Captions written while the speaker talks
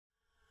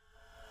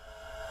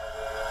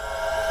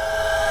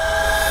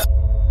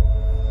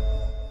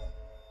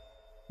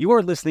You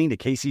are listening to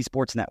KC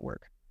Sports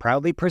Network,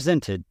 proudly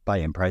presented by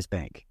Emprise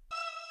Bank.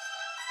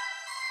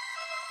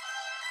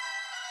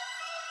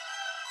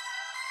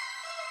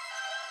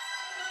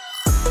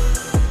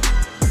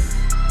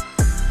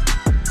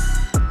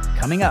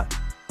 Coming up,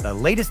 the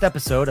latest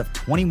episode of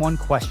 21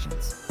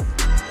 Questions.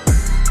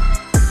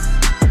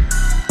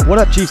 What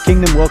up, Chiefs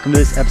Kingdom? Welcome to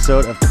this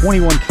episode of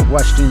 21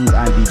 Questions.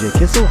 I'm DJ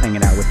Kissel,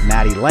 hanging out with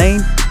Maddie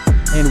Lane,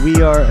 and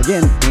we are,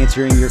 again,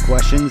 answering your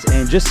questions.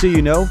 And just so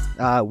you know,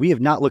 we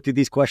have not looked at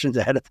these questions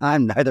ahead of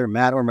time, neither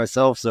Matt or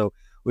myself, so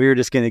we're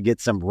just going to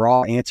get some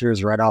raw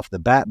answers right off the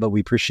bat, but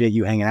we appreciate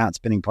you hanging out and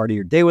spending part of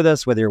your day with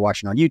us, whether you're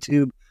watching on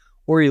YouTube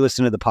or you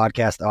listen to the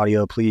podcast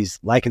audio. Please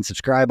like and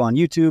subscribe on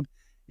YouTube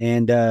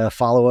and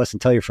follow us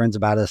and tell your friends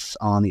about us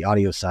on the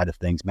audio side of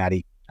things.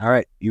 Maddie, all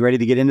right, you ready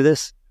to get into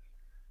this?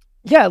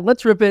 Yeah,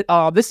 let's rip it.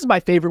 This is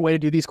my favorite way to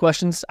do these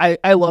questions.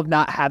 I love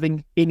not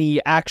having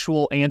any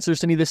actual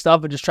answers to any of this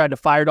stuff and just trying to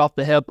fire it off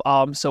the hip.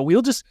 So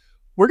we're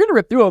going to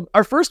rip through them.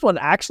 Our first one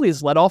actually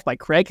is led off by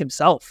Craig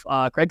himself.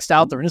 Craig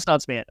Stout, the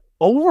Renaissance man.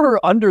 Over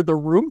or under the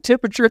room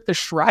temperature at the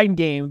Shrine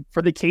game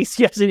for the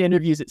KCSN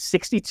interviews at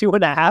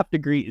 62.5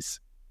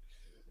 degrees.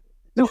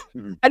 So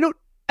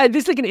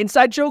this is like an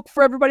inside joke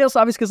for everybody else,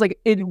 obviously,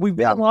 because we've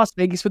been in Las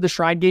Vegas for the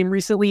Shrine game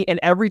recently, and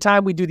every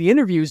time we do the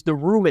interviews, the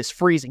room is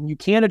freezing. You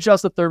can't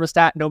adjust the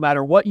thermostat no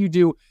matter what you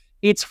do.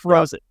 It's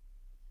frozen.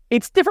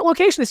 It's a different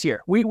location this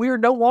year. We are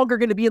no longer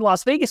going to be in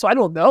Las Vegas, so I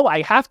don't know.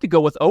 I have to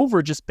go with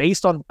over just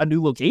based on a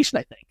new location,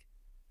 I think.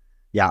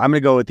 Yeah, I'm going to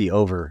go with the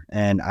over,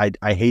 and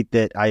I hate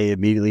that I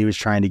immediately was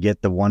trying to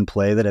get the one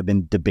play that I've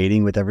been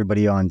debating with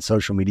everybody on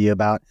social media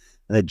about,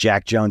 the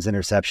Jack Jones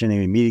interception,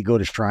 and immediately go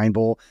to Shrine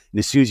Bowl. And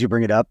as soon as you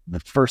bring it up,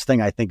 the first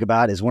thing I think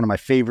about is one of my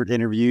favorite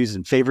interviews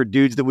and favorite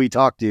dudes that we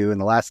talked to in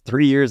the last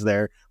 3 years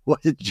there was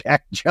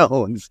Jack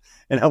Jones,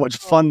 and how much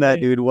fun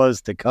that dude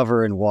was to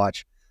cover and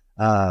watch.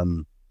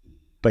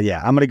 But yeah,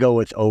 I'm going to go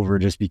with over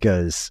just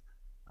because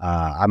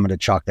I'm going to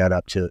chalk that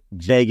up to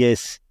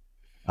Vegas,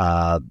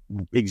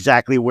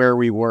 exactly where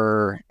we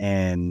were.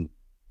 And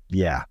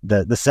yeah,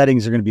 the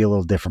settings are going to be a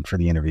little different for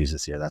the interviews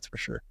this year. That's for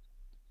sure.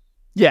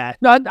 Yeah,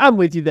 no, I'm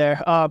with you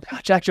there.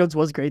 Jack Jones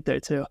was great there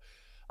too.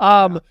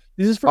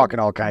 This is from talking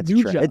all kinds of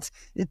trash.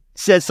 It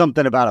says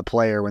something about a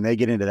player when they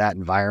get into that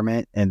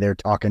environment and they're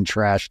talking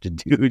trash to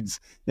dudes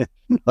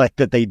like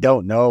that they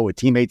don't know, with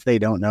teammates they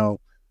don't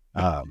know.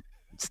 It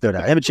stood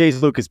out. Him and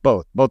Chase Lucas,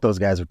 both those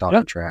guys were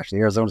talking trash. The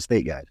Arizona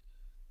State guys.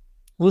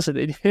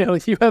 Listen,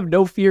 you have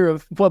no fear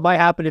of what might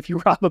happen if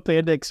you rob a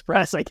Panda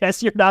Express. I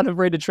guess you're not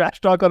afraid to trash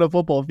talk on a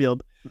football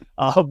field.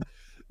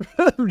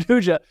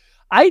 Nuja,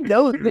 I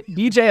know that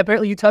DJ,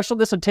 apparently you touched on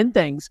this on 10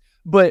 things,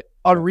 but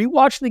on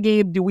rewatching the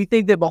game, do we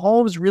think that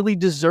Mahomes really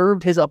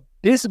deserved his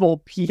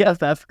abysmal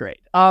PFF grade?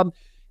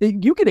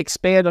 You can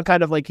expand on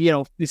kind of like,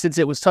 since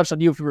it was touched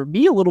on you for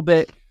me a little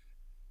bit,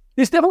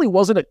 this definitely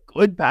wasn't a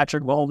good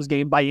Patrick Mahomes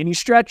game by any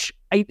stretch.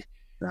 I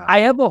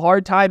have a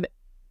hard time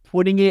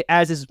putting it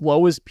as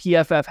low as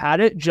PFF had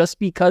it, just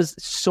because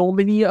so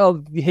many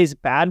of his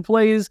bad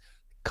plays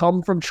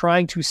come from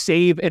trying to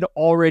save an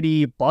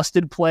already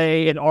busted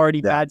play, an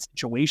already bad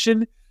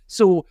situation.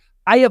 So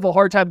I have a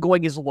hard time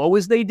going as low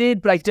as they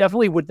did, but I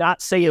definitely would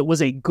not say it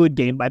was a good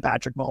game by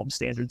Patrick Mahomes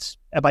standards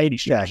by any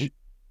stretch. Yeah,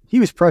 he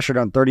was pressured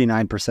on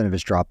 39% of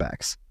his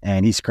dropbacks,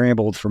 and he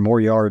scrambled for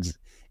more yards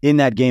in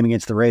that game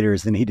against the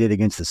Raiders than he did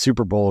against the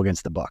Super Bowl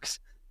against the Bucs.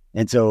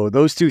 And so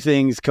those two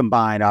things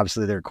combined,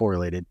 obviously they're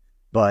correlated,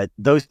 but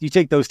you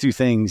take those two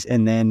things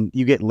and then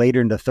you get later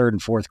in the third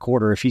and fourth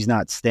quarter, if he's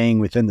not staying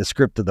within the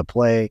script of the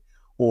play,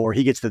 or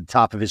he gets to the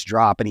top of his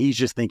drop and he's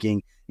just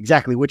thinking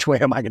exactly which way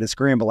am I going to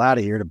scramble out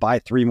of here to buy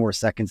 3 more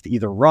seconds to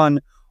either run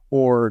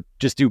or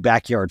just do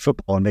backyard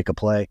football and make a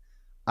play.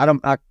 I'm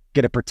not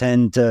going to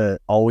pretend to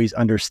always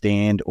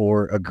understand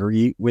or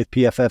agree with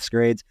PFF's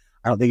grades.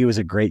 I don't think it was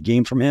a great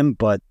game from him,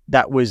 but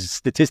that was,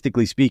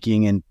 statistically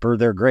speaking, and per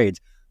their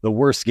grades, the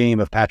worst game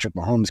of Patrick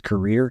Mahomes'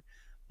 career.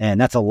 And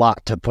that's a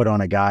lot to put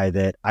on a guy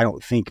that I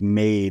don't think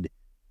made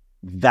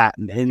that,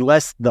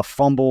 unless the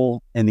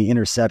fumble and the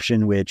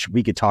interception, which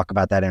we could talk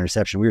about that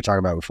interception. We were talking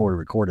about before we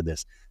recorded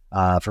this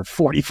for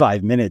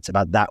 45 minutes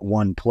about that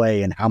one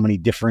play and how many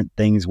different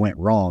things went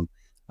wrong.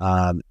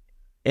 And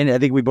I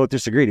think we both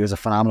disagreed. It was a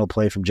phenomenal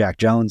play from Jack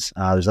Jones.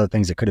 There's other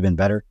things that could have been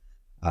better.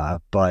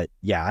 But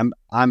yeah,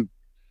 I'm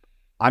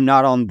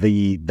not on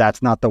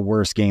that's not the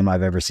worst game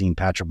I've ever seen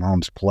Patrick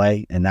Mahomes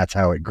play, and that's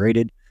how it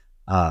graded.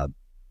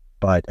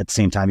 But at the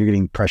same time, you're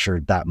getting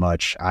pressured that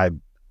much.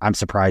 I'm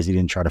surprised he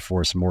didn't try to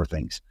force more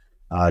things,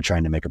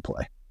 trying to make a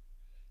play.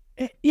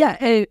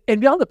 Yeah,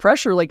 and beyond the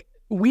pressure,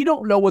 we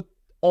don't know what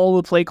all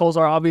the play calls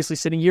are obviously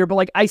sitting here,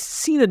 but I've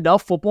seen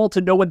enough football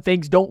to know when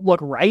things don't look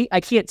right.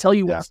 I can't tell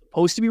you what's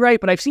supposed to be right,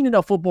 but I've seen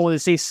enough football to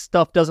say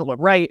stuff doesn't look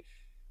right.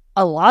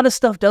 A lot of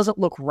stuff doesn't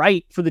look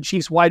right for the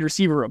Chiefs wide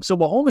receiver room. So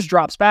Mahomes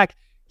drops back.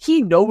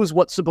 He knows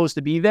what's supposed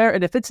to be there,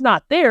 and if it's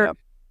not there,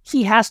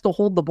 he has to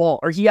hold the ball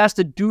or he has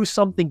to do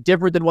something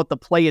different than what the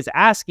play is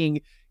asking.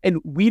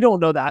 And we don't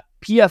know that.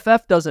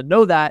 PFF doesn't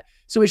know that.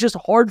 So it's just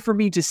hard for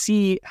me to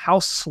see how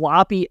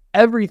sloppy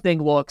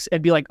everything looks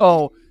and be like,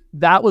 oh,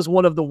 that was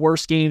one of the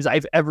worst games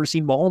I've ever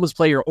seen Mahomes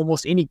play, or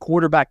almost any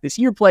quarterback this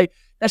year play.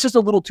 That's just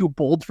a little too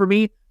bold for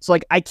me. So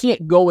like, I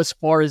can't go as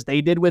far as they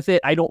did with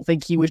it. I don't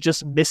think he was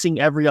just missing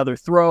every other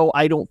throw.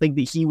 I don't think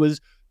that he was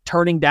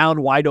turning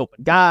down wide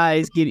open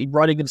guys,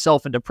 running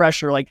himself into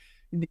pressure. Like,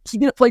 he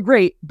didn't play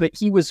great, but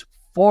he was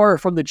far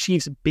from the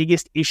Chiefs'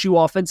 biggest issue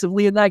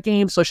offensively in that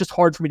game. So it's just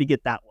hard for me to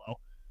get that low.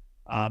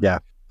 Yeah,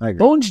 I agree.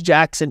 Bones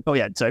Jackson. Oh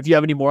yeah. So if you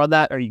have any more on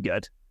that, are you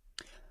good?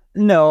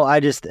 No,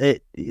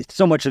 it's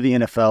so much of the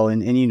NFL,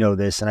 and you know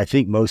this, and I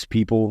think most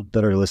people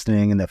that are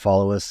listening and that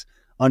follow us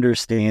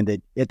understand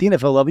that at the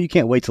NFL level, you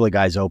can't wait till a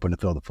guy's open to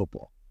throw the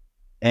football.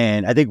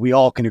 And I think we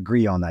all can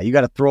agree on that. You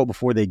got to throw it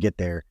before they get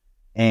there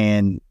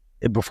and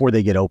before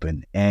they get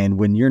open. And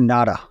when you're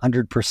not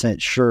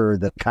 100% sure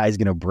that the guy's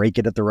going to break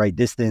it at the right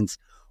distance,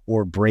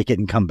 or break it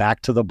and come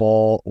back to the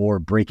ball, or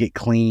break it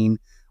clean,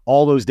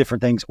 all those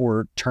different things,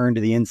 or turn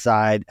to the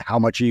inside, how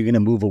much are you going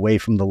to move away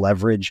from the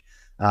leverage?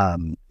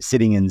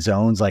 Sitting in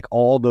zones, like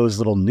all those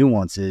little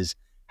nuances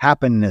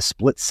happen in a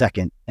split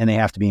second, and they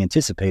have to be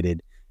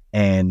anticipated.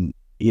 And,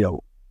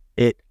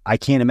 I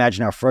can't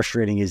imagine how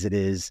frustrating it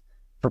is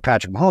for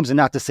Patrick Mahomes, and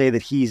not to say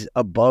that he's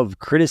above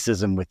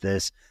criticism with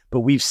this, but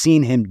we've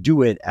seen him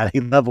do it at a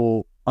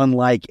level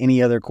unlike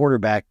any other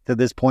quarterback to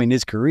this point in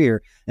his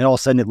career. And all of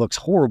a sudden it looks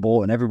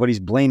horrible and everybody's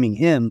blaming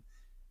him.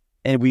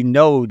 And we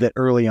know that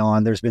early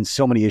on, there's been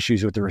so many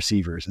issues with the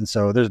receivers. And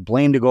so there's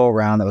blame to go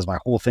around. That was my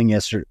whole thing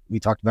yesterday. We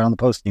talked about on the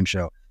post-game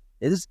show.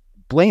 It is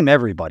blame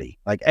everybody.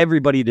 Like,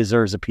 everybody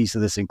deserves a piece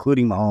of this,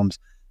 including Mahomes.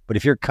 But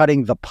if you're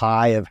cutting the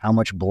pie of how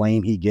much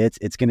blame he gets,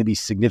 it's going to be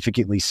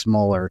significantly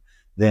smaller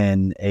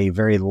than a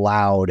very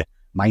loud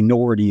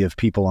minority of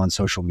people on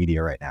social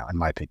media right now, in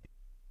my opinion.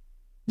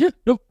 Yeah,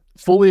 nope,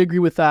 fully agree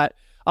with that.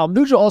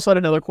 Nuja also had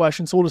another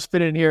question, so we'll just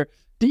fit it in here.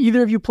 Do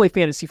either of you play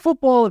fantasy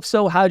football? If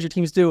so, how did your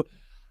teams do?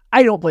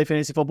 I don't play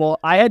fantasy football.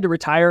 I had to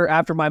retire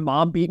after my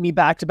mom beat me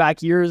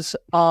back-to-back years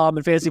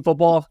in fantasy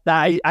football.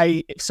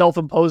 I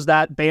self-imposed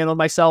that ban on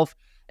myself.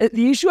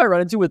 The issue I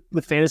run into with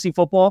fantasy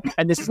football,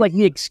 and this is like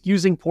me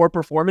excusing poor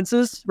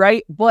performances,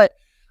 right? But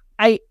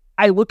I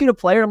look at a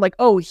player, I'm like,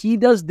 oh, he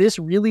does this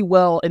really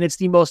well, and it's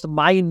the most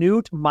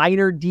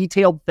minor,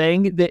 detailed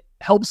thing that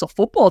helps a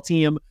football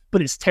team,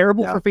 but it's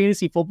terrible for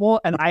fantasy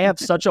football. And I have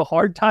such a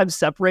hard time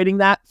separating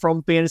that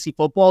from fantasy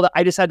football that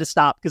I just had to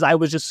stop because I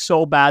was just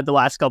so bad the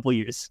last couple of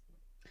years.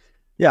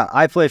 Yeah,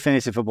 I play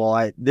fantasy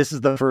football. This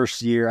is the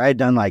first year. I had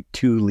done like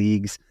 2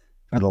 leagues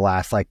for the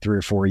last 3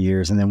 or 4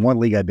 years. And then one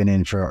league I've been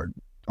in for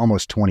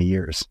almost 20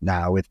 years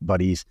now with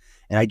buddies.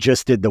 And I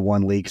just did the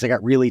one league because I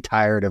got really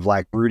tired of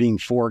rooting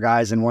for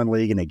guys in one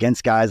league and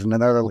against guys in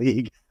another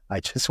league.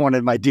 I just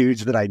wanted my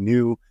dudes that I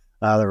knew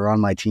that were on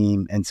my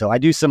team. And so I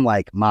do some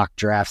mock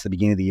drafts at the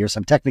beginning of the year. So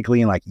I'm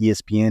technically in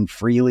ESPN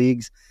free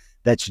leagues.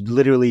 That's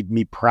literally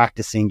me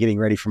practicing, getting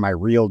ready for my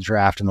real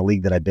draft in the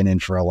league that I've been in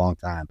for a long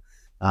time.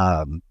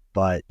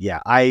 But yeah,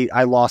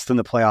 I lost in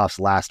the playoffs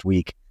last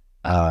week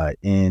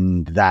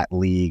in that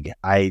league.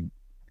 I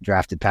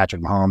drafted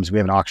Patrick Mahomes. We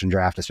have an auction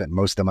draft. I spent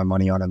most of my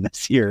money on him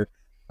this year.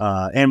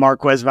 And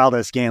Marquez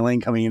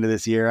Valdes-Scantling coming into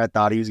this year. I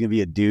thought he was going to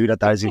be a dude. I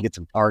thought he was going to get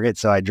some targets,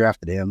 so I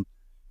drafted him.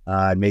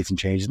 I made some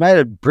changes. I had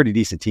a pretty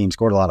decent team,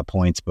 scored a lot of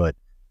points, but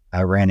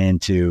I ran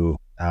into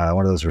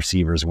one of those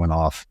receivers went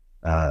off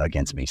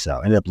against me, so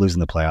I ended up losing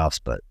the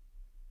playoffs. But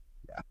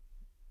yeah,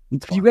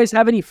 do you guys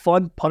have any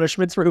fun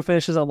punishments for who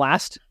finishes on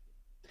last?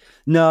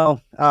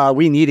 No,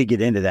 we need to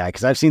get into that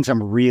because I've seen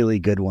some really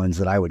good ones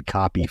that I would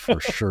copy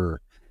for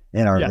sure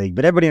in our league.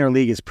 But everybody in our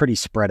league is pretty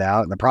spread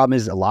out, and the problem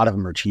is a lot of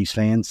them are Chiefs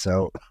fans,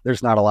 so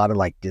there's not a lot of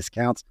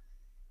discounts.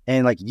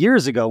 And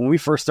years ago when we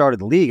first started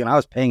the league and I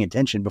was paying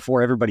attention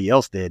before everybody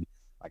else did,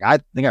 I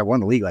think I won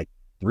the league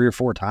 3 or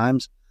 4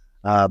 times.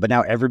 But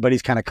now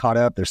everybody's kind of caught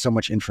up. There's so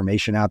much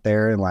information out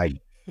there and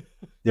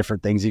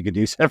different things you could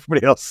do. So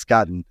everybody else has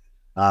gotten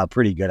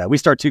pretty good at it. We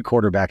start 2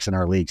 quarterbacks in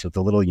our league, so it's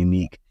a little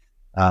unique.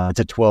 It's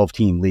a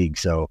 12-team league,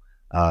 so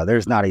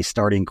there's not a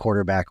starting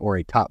quarterback or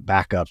a top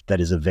backup that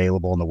is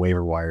available on the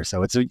waiver wire.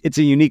 So it's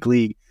a unique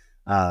league.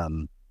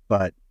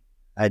 But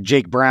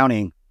Jake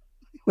Browning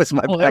was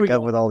my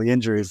backup with all the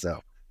injuries. So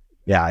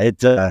yeah,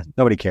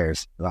 nobody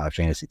cares about a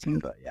fantasy team,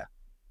 but yeah.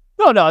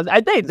 No,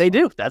 they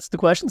do. That's the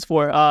questions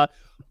for.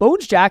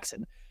 Bones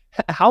Jackson,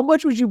 how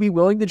much would you be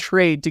willing to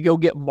trade to go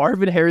get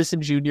Marvin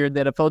Harrison Jr. in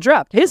the NFL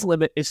draft? His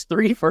limit is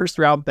 3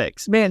 first-round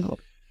picks. Man,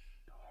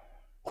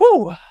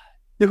 whew.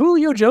 The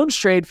Julio Jones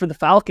trade for the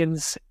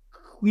Falcons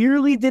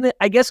clearly didn't,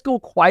 I guess, go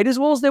quite as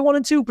well as they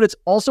wanted to, but it's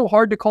also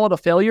hard to call it a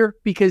failure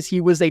because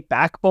he was a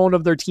backbone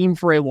of their team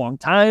for a long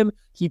time.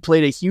 He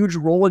played a huge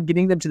role in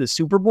getting them to the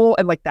Super Bowl,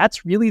 and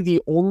that's really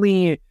the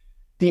only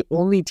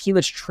team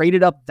that's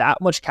traded up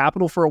that much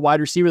capital for a wide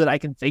receiver that I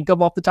can think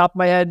of off the top of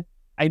my head.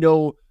 I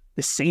know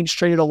the Saints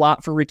traded a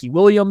lot for Ricky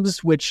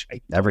Williams, which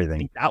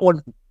everything that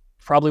one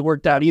probably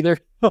worked out either.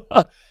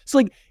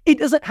 So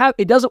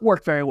it doesn't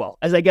work very well,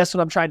 as I guess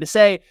what I'm trying to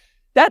say.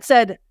 That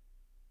said,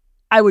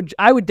 I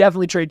would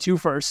definitely trade 2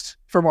 firsts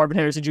for Marvin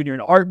Harrison Jr. in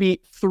a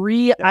heartbeat.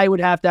 3, I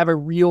would have to have a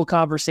real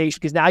conversation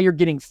because now you're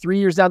getting 3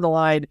 years down the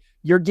line.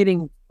 You're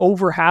getting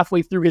over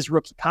halfway through his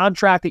rookie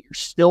contract that you're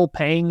still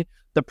paying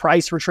the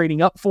price for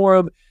trading up for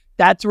him.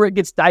 That's where it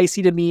gets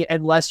dicey to me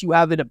unless you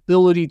have an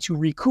ability to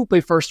recoup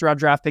a first-round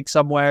draft pick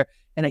somewhere.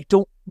 And I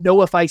don't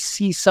know if I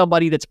see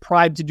somebody that's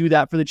primed to do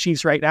that for the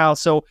Chiefs right now.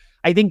 So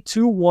I think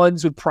 2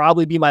 1s would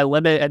probably be my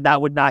limit, and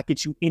that would not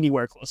get you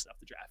anywhere close enough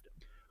to draft him.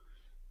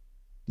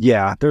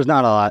 Yeah, there's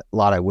not a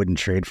lot I wouldn't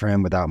trade for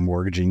him without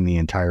mortgaging the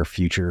entire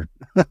future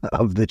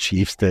of the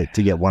Chiefs to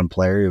get one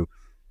player who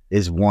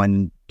is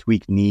one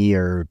tweaked knee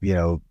or,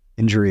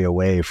 injury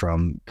away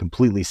from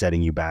completely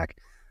setting you back.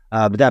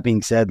 But that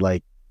being said,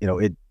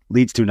 it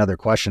leads to another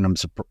question. I'm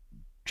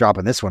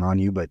dropping this one on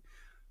you, but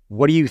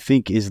what do you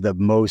think is the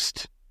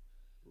most,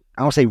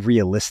 I don't say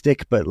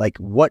realistic, but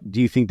what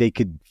do you think they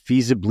could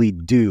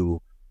feasibly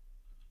do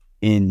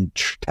in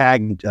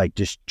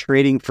just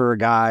trading for a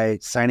guy,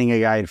 signing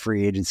a guy in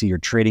free agency, or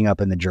trading up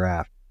in the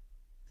draft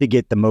to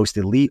get the most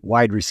elite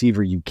wide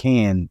receiver you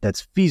can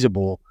that's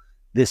feasible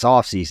this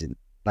offseason?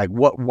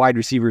 What wide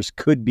receivers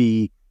could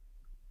be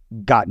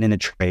gotten in a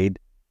trade?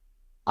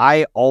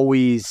 I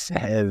always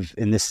have,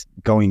 and this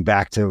going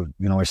back to,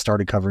 I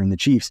started covering the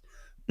Chiefs,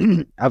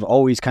 I've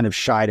always kind of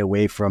shied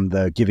away from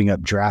the giving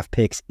up draft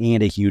picks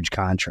and a huge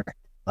contract.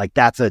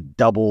 That's a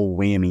double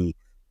whammy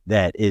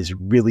that is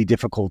really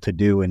difficult to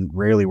do and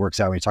rarely works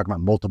out when you're talking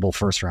about multiple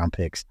first-round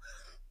picks.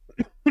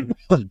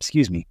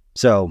 Excuse me.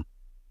 So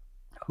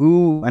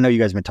I know you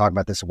guys have been talking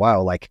about this a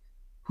while,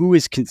 who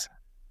is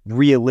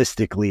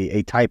realistically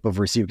a type of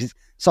receiver? Because I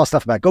saw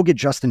stuff about go get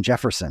Justin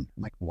Jefferson.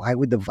 I'm like, why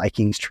would the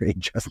Vikings trade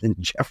Justin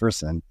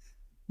Jefferson?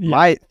 Yeah.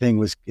 My thing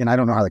was, and I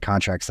don't know how the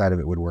contract side of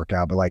it would work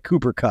out, but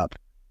Cooper Kupp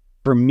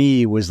for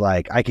me was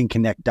I can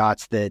connect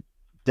dots that,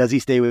 does he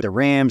stay with the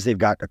Rams? They've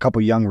got a couple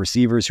young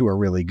receivers who are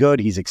really good.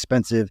 He's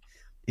expensive.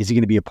 Is he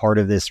going to be a part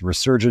of this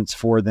resurgence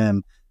for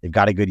them? They've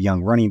got a good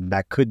young running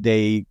back. Could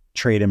they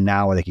trade him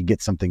now or they could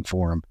get something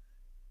for him?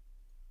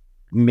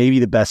 Maybe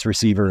the best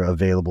receiver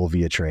available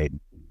via trade.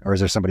 Or is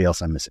there somebody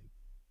else I'm missing?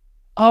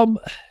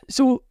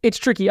 So it's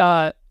tricky.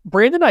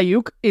 Brandon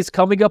Ayuk is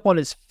coming up on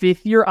his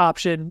 5th-year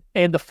option,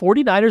 and the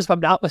 49ers, if I'm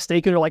not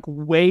mistaken, are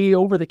way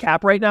over the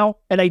cap right now.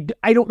 And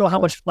I don't know how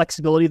much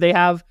flexibility they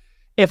have.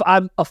 If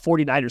I'm a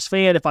 49ers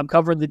fan, if I'm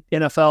covering the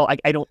NFL,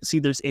 I don't see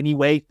there's any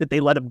way that they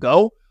let him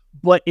go.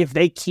 But if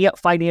they can't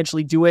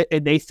financially do it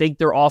and they think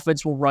their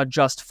offense will run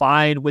just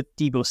fine with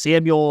Deebo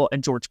Samuel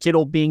and George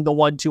Kittle being the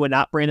 1-2 and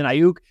not Brandon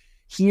Ayuk,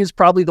 he is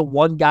probably the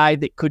one guy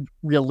that could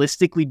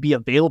realistically be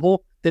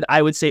available that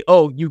I would say,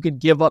 you can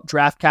give up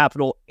draft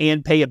capital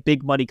and pay a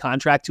big money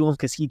contract to him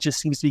because he just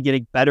seems to be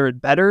getting better and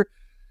better.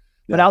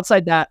 But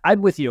outside that,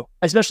 I'm with you,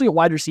 especially a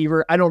wide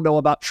receiver. I don't know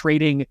about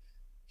trading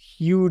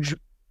huge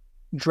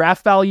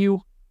draft value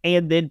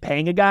and then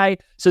paying a guy.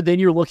 So then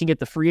you're looking at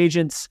the free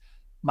agents.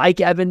 Mike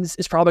Evans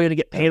is probably going to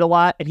get paid a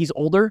lot and he's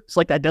older.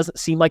 So that doesn't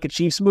seem like a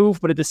Chiefs move,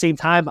 but at the same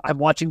time, I'm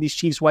watching these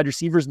Chiefs wide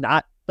receivers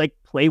not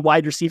play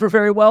wide receiver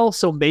very well.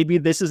 So maybe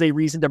this is a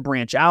reason to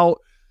branch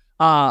out.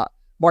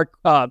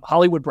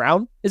 Hollywood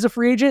Brown is a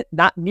free agent,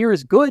 not near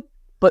as good,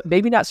 but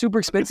maybe not super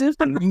expensive.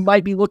 You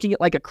might be looking at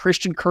a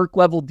Christian Kirk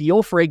level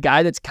deal for a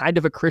guy that's kind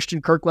of a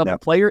Christian Kirk level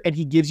player. And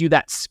he gives you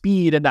that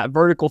speed and that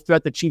vertical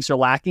threat the Chiefs are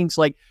lacking.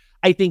 So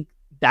I think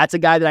that's a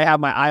guy that I have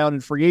my eye on in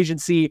free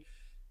agency.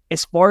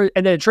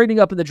 And then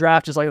trading up in the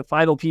draft is a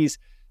final piece.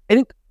 I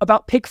think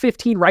about pick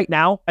 15 right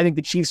now, I think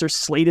the Chiefs are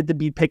slated to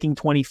be picking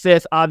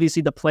 25th.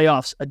 Obviously, the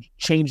playoffs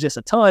change this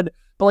a ton.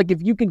 But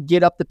if you can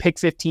get up to pick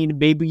 15,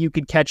 maybe you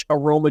could catch a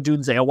Rome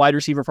Odunze, a wide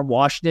receiver from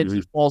Washington. Mm-hmm.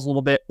 He falls a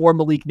little bit, or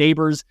Malik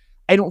Neighbors.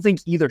 I don't think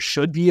either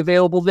should be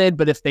available then,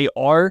 but if they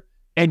are,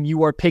 and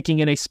you are picking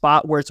in a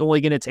spot where it's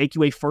only going to take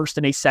you a first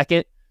and a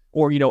second,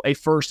 or a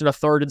first and a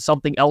third and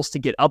something else to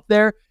get up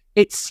there,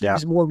 it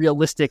seems more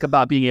realistic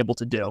about being able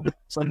to do.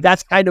 So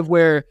that's kind of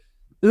where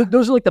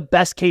those are the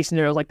best case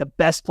scenarios, the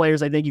best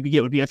players I think you could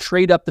get would be a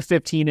trade up to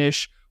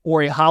 15-ish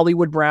or a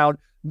Hollywood Brown.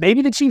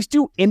 Maybe the Chiefs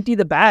do empty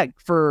the bag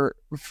for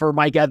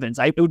Mike Evans.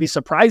 It would be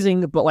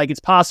surprising, but it's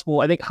possible.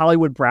 I think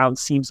Hollywood Brown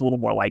seems a little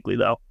more likely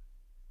though.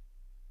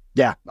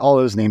 Yeah, all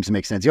those names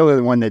make sense. The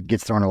only one that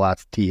gets thrown a lot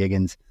is T.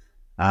 Higgins,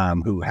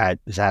 who has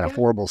had a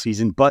horrible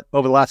season, but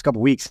over the last couple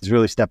of weeks has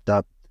really stepped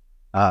up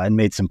and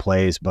made some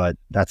plays. But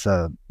that's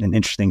an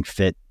interesting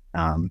fit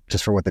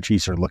just for what the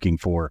Chiefs are looking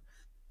for.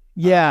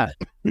 Yeah.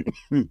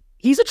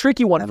 He's a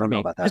tricky one for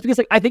me. Just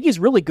because I think he's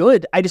really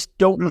good. I just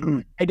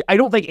don't I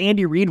don't think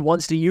Andy Reid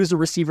wants to use a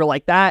receiver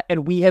like that.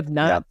 And we have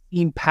not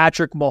seen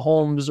Patrick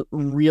Mahomes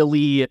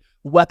really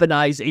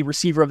weaponize a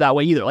receiver of that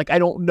way either. I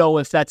don't know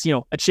if that's,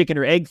 a chicken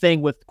or egg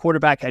thing with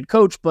quarterback head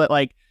coach, but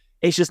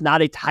it's just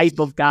not a type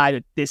of guy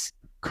that this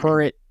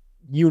current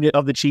unit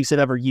of the Chiefs have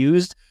ever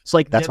used. So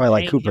that's why I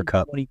like Cooper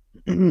Kupp.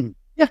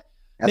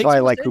 That's why I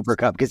like Cooper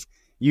Kupp, because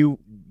you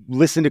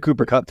listen to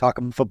Cooper Kupp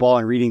talking football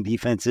and reading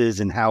defenses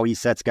and how he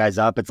sets guys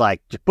up. It's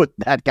just put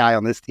that guy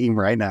on this team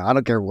right now. I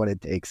don't care what it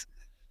takes.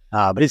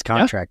 But his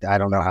contract, I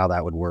don't know how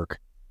that would work,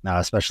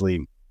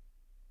 especially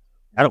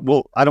I don't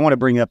want to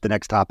bring up the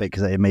next topic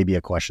because it may be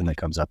a question that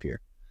comes up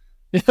here.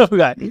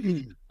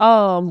 Okay.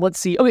 Let's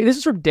see. Okay, this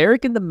is from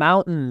Derek in the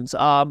Mountains.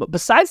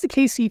 Besides the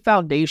KC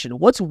Foundation,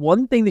 what's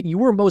one thing that you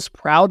were most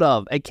proud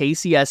of at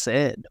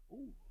KCSN?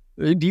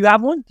 Do you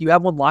have one? Do you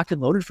have one locked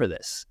and loaded for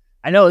this?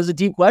 I know it's a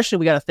deep question.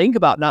 We got to think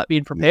about not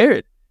being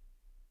prepared.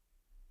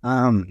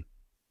 Man,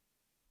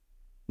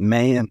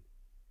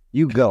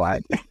 you go.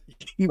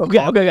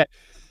 Okay.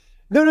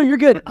 No, you're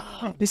good.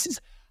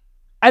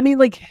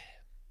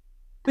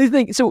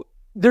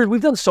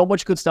 We've done so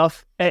much good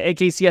stuff at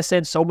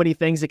KCSN, so many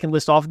things that can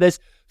list off of this.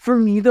 For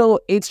me, though,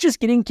 it's just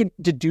getting to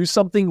do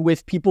something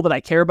with people that I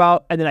care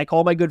about, and then I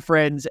call my good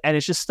friends, and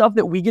it's just stuff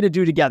that we get to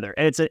do together.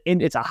 And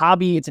it's a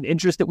hobby, it's an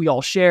interest that we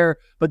all share,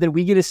 but then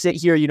we get to sit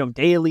here,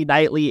 daily,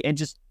 nightly, and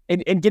just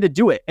and get to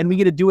do it. And we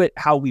get to do it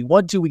how we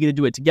want to. We get to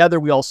do it together.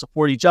 We all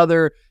support each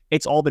other.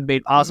 It's all been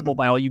made possible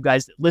by all you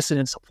guys that listen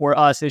and support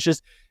us.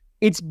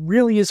 It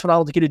really is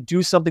phenomenal to get to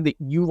do something that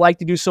you like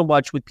to do so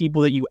much with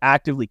people that you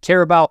actively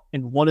care about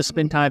and want to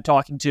spend time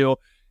talking to,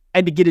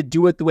 and to get to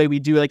do it the way we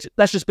do. Like,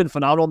 that's just been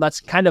phenomenal. And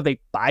that's kind of a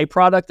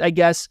byproduct, I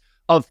guess,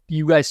 of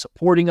you guys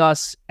supporting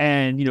us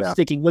and,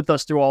 sticking with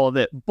us through all of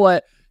it.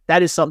 But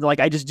that is something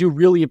I just do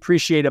really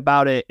appreciate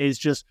about it, is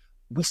just,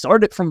 we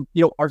started from,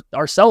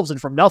 ourselves and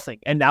from nothing.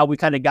 And now we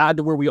kind of got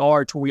to where we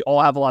are, to where we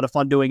all have a lot of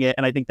fun doing it.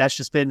 And I think that's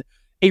just been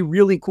a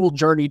really cool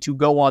journey to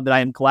go on, that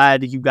I am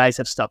glad that you guys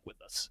have stuck with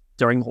us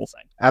during the whole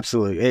thing.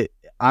 Absolutely.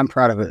 I'm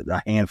proud of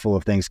a handful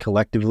of things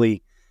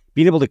collectively.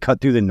 Being able to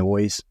cut through the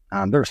noise.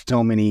 There are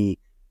so many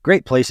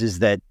great places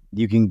that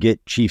you can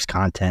get Chiefs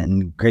content,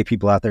 and great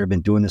people out there have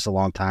been doing this a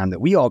long time,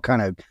 that we all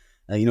kind of,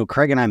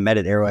 Craig and I met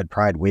at Arrowhead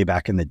Pride way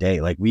back in the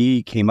day. Like,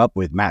 we came up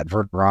with Matt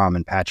Vertram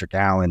and Patrick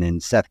Allen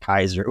and Seth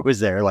Kaiser was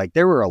there. Like,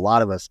 there were a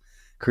lot of us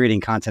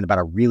creating content about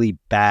a really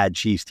bad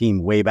Chiefs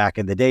team way back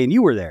in the day. And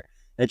you were there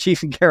at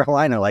Chiefs in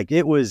Carolina. Like,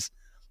 it was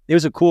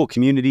a cool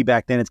community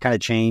back then. It's kind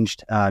of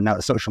changed. Now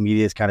the social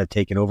media has kind of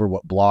taken over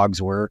what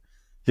blogs were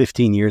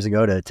 15 years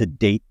ago, to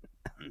date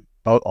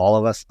both all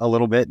of us a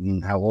little bit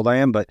and how old I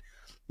am. But,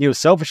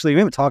 selfishly, we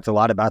haven't talked a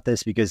lot about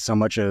this, because so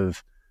much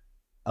of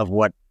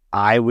what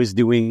I was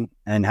doing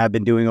and have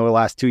been doing over the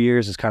last 2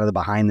 years is kind of the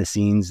behind the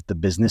scenes, the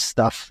business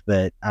stuff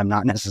that I'm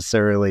not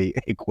necessarily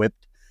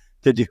equipped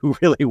to do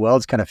really well.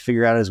 It's kind of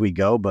figure out as we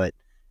go. But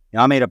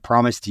I made a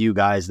promise to you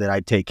guys that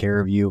I'd take care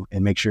of you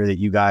and make sure that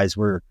you guys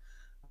were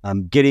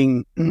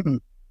getting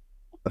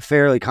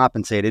fairly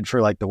compensated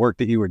for the work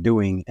that you were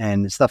doing,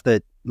 and stuff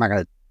that I'm not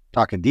going to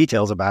talk in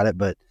details about it,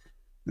 but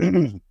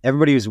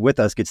everybody who's with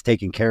us gets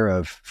taken care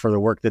of for the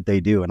work that they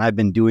do. And I've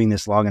been doing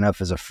this long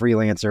enough as a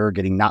freelancer,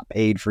 getting not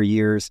paid for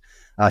years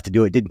to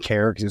do it. Didn't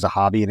care, because it was a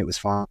hobby and it was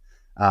fun,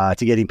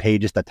 to getting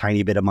paid just a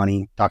tiny bit of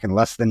money, talking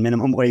less than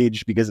minimum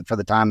wage, because for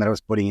the time that I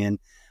was putting in.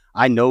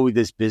 I know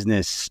this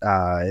business,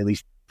 at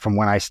least from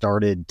when I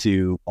started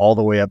to all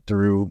the way up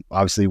through,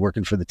 obviously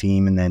working for the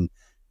team, and then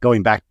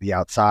going back to the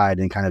outside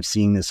and kind of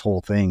seeing this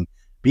whole thing,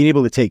 being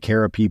able to take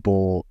care of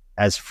people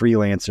as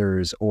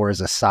freelancers or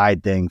as a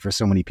side thing for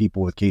so many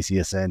people with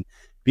KCSN,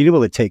 being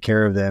able to take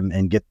care of them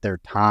and get their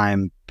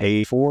time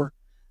paid for,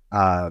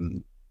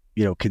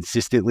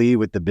 consistently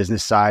with the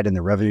business side and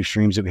the revenue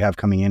streams that we have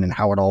coming in and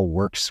how it all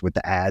works with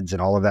the ads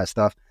and all of that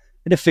stuff,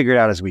 and to figure it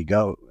out as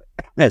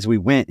we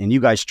went. And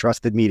you guys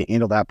trusted me to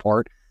handle that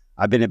part.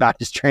 I've been about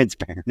as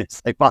transparent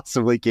as I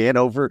possibly can,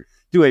 over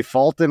to a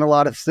fault in a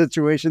lot of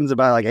situations,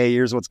 about hey,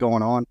 here's what's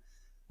going on.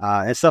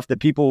 And stuff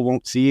that people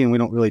won't see and we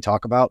don't really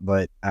talk about.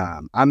 But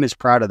I'm as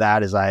proud of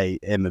that as I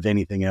am of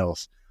anything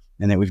else.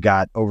 And that we've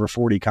got over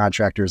 40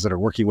 contractors that are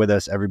working with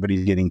us.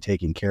 Everybody's getting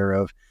taken care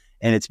of.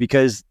 And it's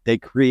because they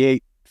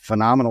create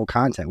phenomenal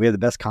content. We have the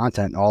best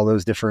content in all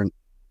those different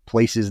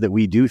places that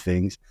we do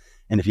things.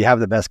 And if you have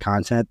the best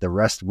content, the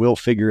rest will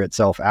figure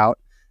itself out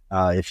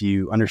if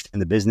you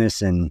understand the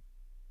business and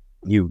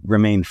you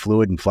remain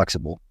fluid and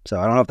flexible. So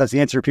I don't know if that's the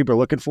answer people are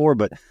looking for,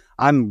 but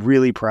I'm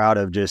really proud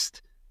of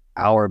just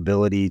our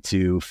ability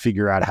to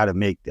figure out how to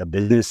make a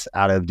business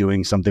out of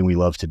doing something we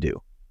love to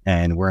do.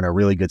 And we're in a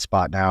really good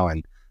spot now,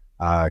 and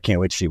I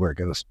can't wait to see where it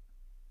goes.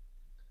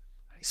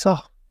 So,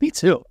 me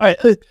too. All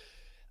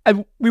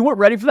right. We weren't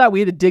ready for that.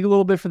 We had to dig a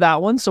little bit for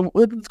that one. So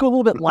let's go a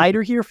little bit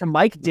lighter here from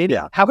Mike Denny.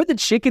 Yeah. How about the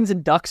chickens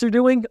and ducks are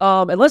doing?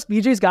 Unless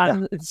BJ's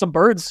gotten some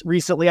birds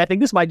recently, I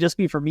think this might just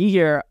be for me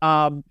here.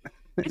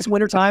 It's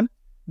wintertime.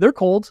 They're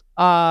cold.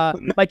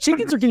 My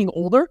chickens are getting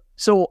older,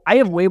 so I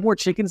have way more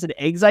chickens than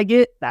eggs I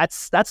get.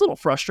 That's a little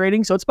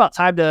frustrating. So it's about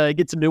time to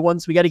get some new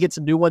ones. We got to get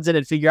some new ones in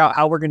and figure out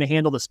how we're going to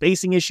handle the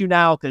spacing issue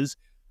now, because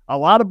a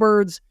lot of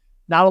birds,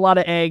 not a lot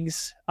of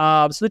eggs.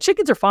 So the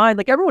chickens are fine.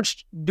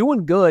 Everyone's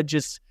doing good,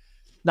 just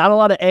not a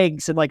lot of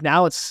eggs. And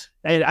now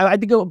I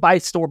had to go buy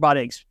store-bought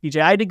eggs,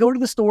 BJ. I had to go to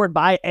the store and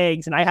buy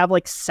eggs, and I have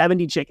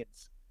 70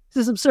 chickens.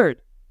 This is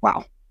absurd.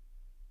 Wow.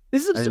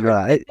 This is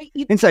absurd.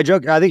 Inside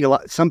joke. I think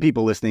some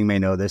people listening may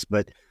know this,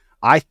 but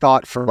I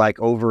thought for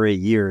over a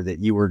year that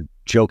you were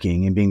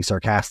joking and being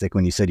sarcastic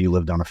when you said you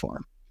lived on a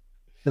farm.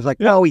 It's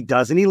no, he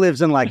doesn't. He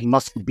lives in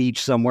Muscle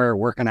Beach somewhere,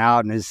 working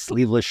out in his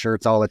sleeveless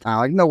shirts all the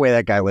time. No way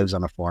that guy lives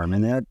on a farm.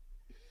 And that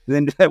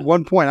then at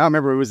one point, I don't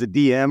remember it was a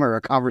DM or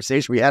a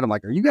conversation we had. I'm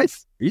like, are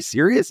you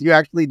serious? You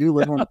actually do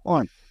live on the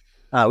farm?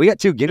 We got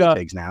 2 guinea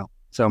pigs now.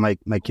 So my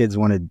kids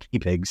wanted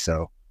guinea pigs.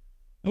 So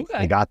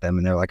they got them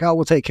and they're like, oh,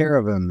 we'll take care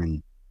of them.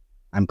 And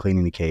I'm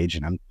cleaning the cage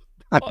and I'm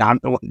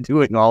the one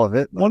doing all of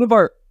it. But one of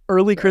our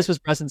early Christmas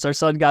presents, our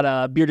son got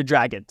a bearded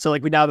dragon. So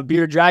like we now have a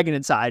bearded dragon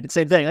inside. It's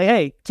same thing. Like,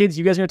 hey, kids,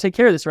 you guys are going to take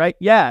care of this, right?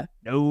 Yeah.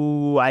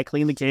 No, I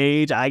clean the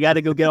cage. I got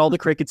to go get all the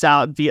crickets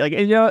out and feed. Like,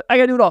 and, I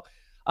got to do it all.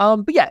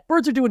 But yeah,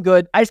 birds are doing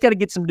good. I just got to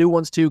get some new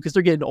ones too because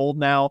they're getting old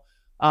now.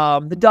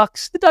 The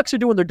ducks are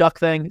doing their duck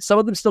thing. Some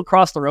of them still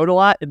cross the road a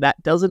lot, and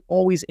that doesn't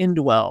always end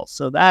well.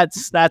 So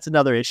that's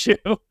another issue.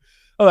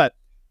 Okay,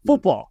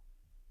 football.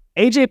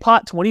 AJ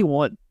Pot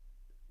 21.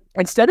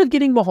 Instead of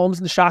getting Mahomes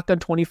in the shotgun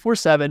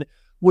 24/7,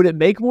 would it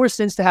make more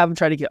sense to have him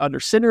try to get under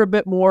center a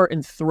bit more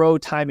and throw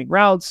timing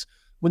routes?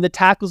 When the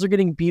tackles are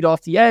getting beat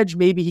off the edge,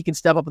 maybe he can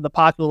step up in the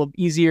pocket a little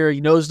easier.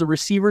 He knows the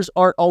receivers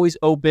aren't always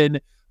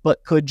open,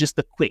 but could just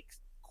the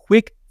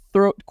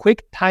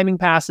quick timing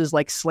passes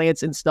like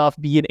slants and stuff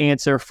be an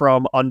answer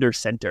from under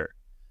center?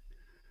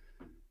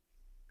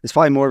 It's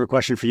probably more of a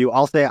question for you.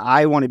 I'll say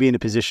I want to be in a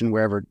position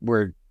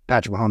where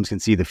Patrick Mahomes can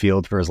see the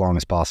field for as long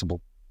as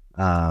possible.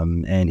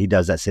 And he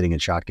does that sitting in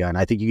shotgun.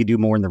 I think you could do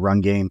more in the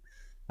run game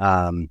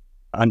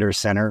under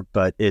center,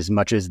 but as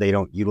much as they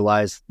don't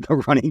utilize the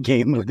running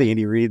game with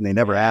Andy Reid, and they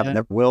never have and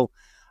never will,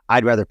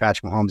 I'd rather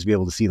Patrick Mahomes be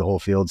able to see the whole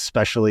field,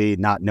 especially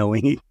not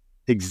knowing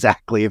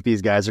exactly if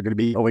these guys are going to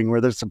be going where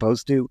they're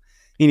supposed to.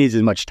 He needs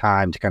as much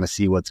time to kind of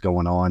see what's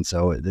going on.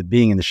 So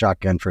being in the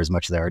shotgun for as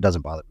much there, it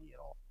doesn't bother me at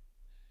all.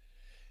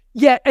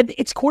 Yeah, and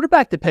it's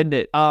quarterback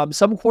dependent.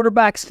 Some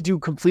quarterbacks do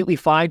completely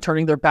fine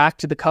turning their back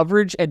to the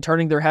coverage and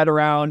turning their head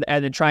around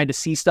and then trying to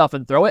see stuff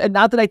and throw it. And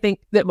not that I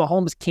think that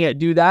Mahomes can't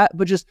do that,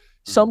 but just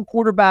some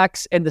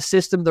quarterbacks and the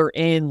system they're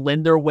in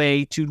lend their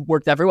way to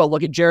work that very well.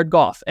 Look at Jared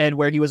Goff and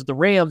where he was at the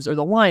Rams or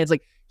the Lions.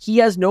 Like, he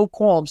has no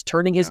qualms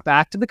turning his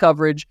back to the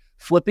coverage,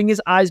 flipping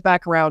his eyes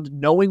back around,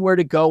 knowing where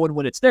to go and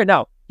when it's there.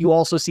 Now, you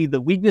also see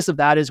the weakness of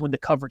that is when the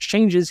coverage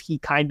changes, he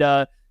kind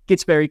of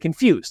gets very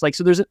confused. Like,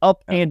 so there's an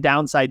up and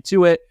downside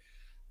to it.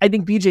 I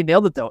think BJ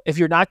nailed it, though. If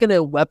you're not going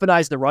to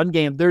weaponize the run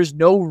game, there's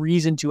no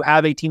reason to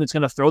have a team that's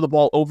going to throw the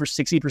ball over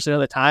 60% of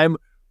the time,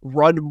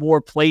 run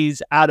more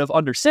plays out of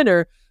under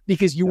center,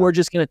 because you were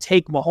just going to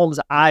take Mahomes'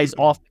 eyes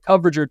off the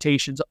coverage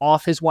rotations,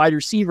 off his wide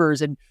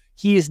receivers, and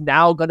he is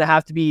now going to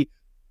have to be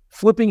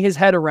flipping his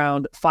head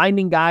around,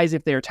 finding guys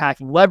if they're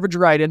attacking leverage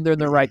right in there in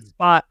the right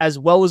spot, as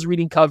well as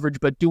reading coverage,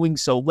 but doing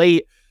so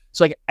late.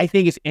 So like, I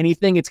think if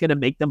anything, it's going to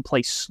make them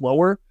play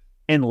slower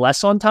and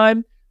less on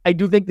time. I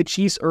do think the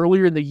Chiefs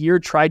earlier in the year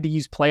tried to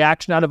use play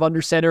action out of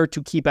under center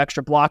to keep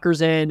extra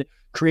blockers in,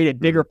 create a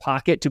bigger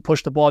pocket to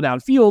push the ball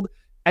downfield,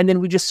 and then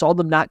we just saw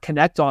them not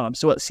connect on them.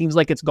 So it seems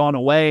like it's gone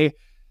away.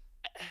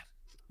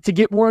 To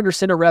get more under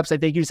center reps, I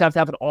think you just have to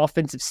have an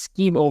offensive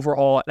scheme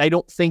overhaul, and I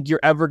don't think you're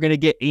ever going to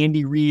get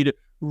Andy Reid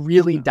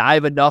really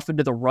dive enough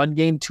into the run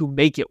game to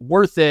make it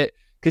worth it,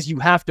 because you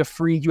have to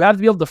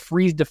be able to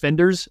freeze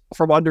defenders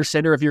from under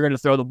center if you're going to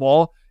throw the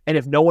ball. And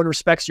if no one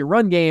respects your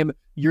run game,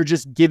 you're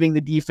just giving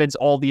the defense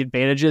all the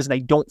advantages. And I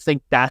don't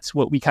think that's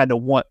what we kind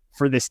of want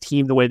for this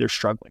team, the way they're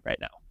struggling right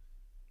now.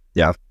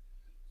 Yeah.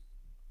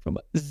 From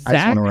Zach, I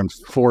just want to run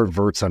 4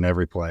 verts on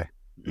every play.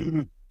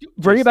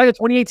 Bring it back to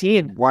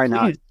 2018. Why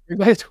not?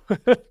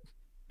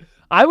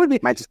 I would be.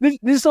 This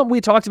is something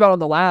we talked about on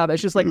the lab.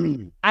 It's just like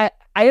I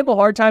have a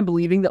hard time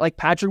believing that like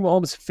Patrick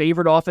Mahomes'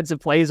 favorite offensive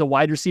play is a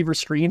wide receiver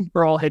screen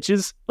for all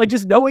hitches. Like,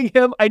 just knowing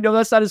him, I know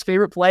that's not his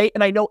favorite play,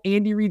 and I know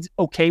Andy Reid's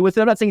okay with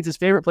it. I'm not saying it's his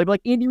favorite play, but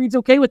like Andy Reid's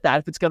okay with that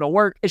if it's going to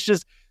work. It's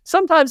just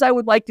sometimes I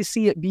would like to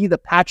see it be the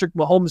Patrick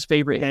Mahomes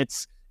favorite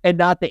hits and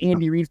not the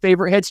Andy Reid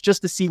favorite hits,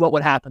 just to see what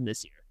would happen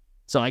this year.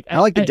 So like, I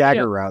like the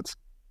dagger routes.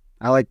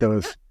 I like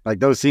those. Like,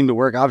 those seem to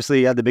work. Obviously,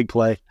 he had the big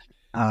play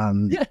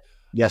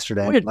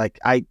yesterday. Weird. Like,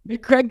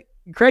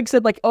 Craig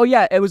said, like, oh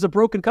yeah, it was a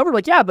broken cover.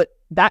 Like, yeah, but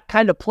that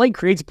kind of play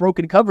creates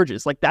broken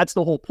coverages. Like, that's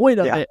the whole point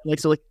of it. Like,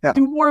 so like,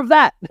 do more of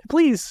that,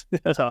 please.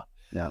 So,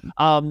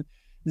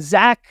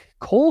 Zach,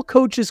 Cole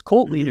coaches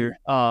Colt leader.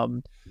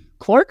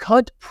 Clark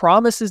Hunt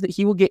promises that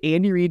he will get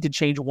Andy Reid to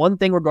change one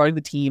thing regarding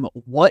the team.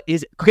 What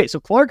is it? Okay, so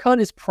Clark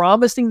Hunt is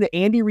promising that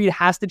Andy Reid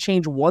has to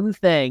change one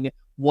thing.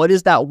 What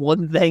is that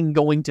one thing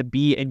going to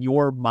be in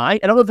your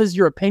mind? I don't know if this is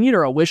your opinion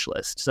or a wish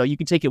list, so you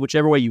can take it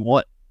whichever way you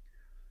want.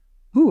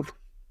 Ooh.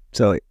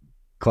 So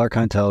Clark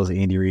Hunt tells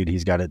Andy Reid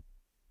he's got to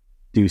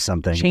do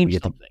something.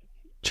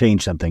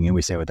 Change something, and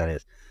we say what that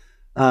is.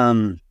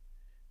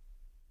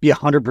 Be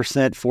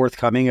 100%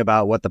 forthcoming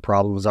about what the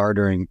problems are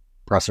during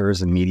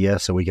pressers and media,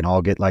 so we can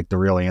all get like the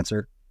real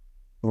answer.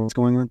 What's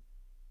going on?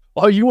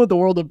 Oh, you want the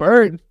world to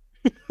burn?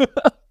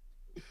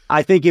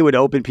 I think it would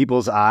open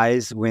people's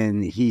eyes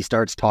when he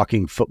starts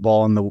talking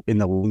football in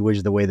the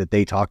language the way that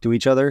they talk to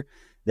each other.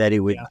 That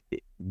it would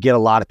get a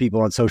lot of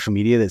people on social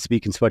media that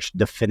speak in such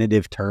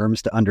definitive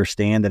terms to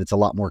understand that it's a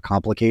lot more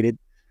complicated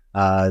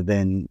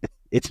than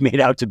it's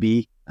made out to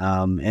be.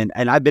 And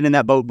I've been in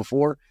that boat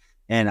before,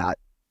 and I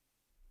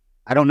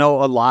don't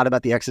know a lot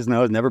about the X's and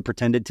O's, never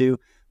pretended to,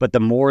 But the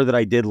more that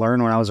I did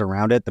learn when I was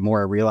around it, the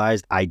more I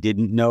realized I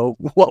didn't know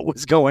what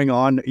was going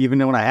on,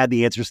 even when I had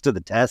the answers to the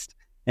test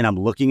and I'm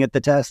looking at the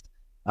test.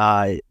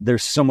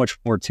 There's so much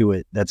more to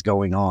it that's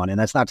going on. And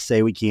that's not to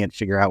say we can't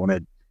figure out when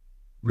a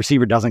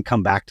receiver doesn't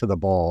come back to the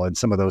ball and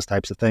some of those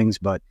types of things,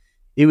 but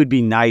it would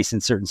be nice in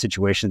certain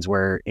situations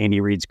where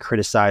Andy Reid's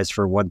criticized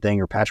for one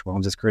thing or Patrick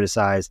Mahomes is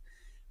criticized,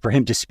 for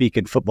him to speak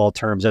in football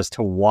terms as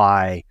to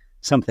why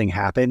something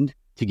happened,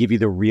 to give you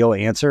the real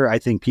answer. I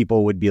think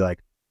people would be like,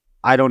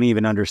 I don't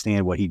even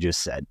understand what he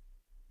just said.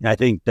 And I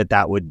think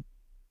that would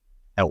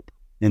help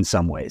in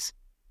some ways.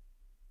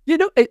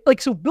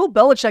 So Bill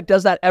Belichick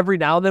does that every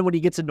now and then when he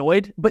gets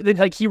annoyed, but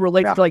then he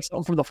relates to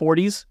something from the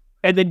 40s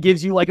and then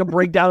gives you a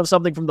breakdown of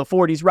something from the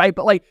 40s, right?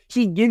 But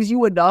he gives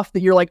you enough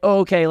that you're like, oh,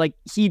 okay,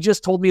 he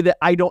just told me that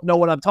I don't know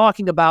what I'm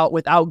talking about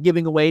without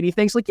giving away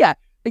anything. So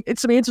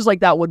some answers like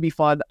that would be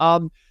fun.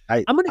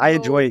 I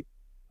enjoy.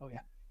 Oh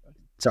yeah.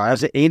 Sorry, I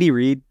was Andy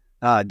Reid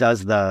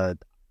does the.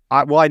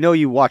 I know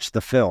you watch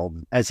the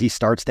film as he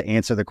starts to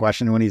answer the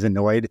question when he's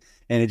annoyed,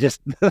 and it just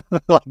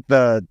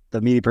the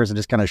media person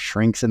just kind of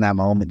shrinks in that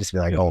moment, just be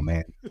like, "Oh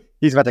man,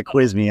 he's about to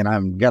quiz me, and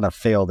I'm gonna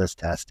fail this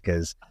test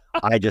because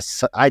I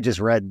just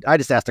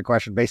asked a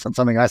question based on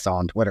something I saw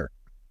on Twitter."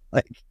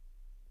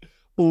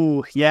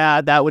 Ooh, yeah,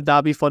 that would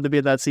not be fun to be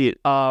in that seat.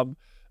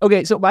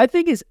 Okay, so my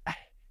thing is,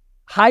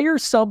 hire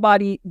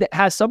somebody that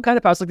has some kind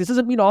of pass. This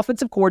doesn't mean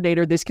offensive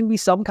coordinator. This can be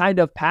some kind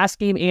of pass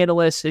game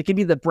analyst. It can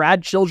be the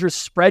Brad Childress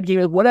spread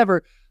game,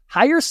 whatever.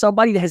 Hire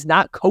somebody that has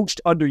not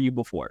coached under you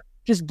before.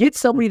 Just get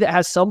somebody that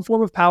has some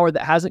form of power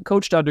that hasn't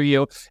coached under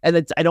you.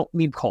 And I don't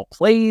mean call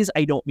plays.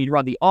 I don't mean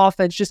run the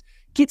offense. Just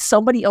get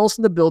somebody else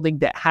in the building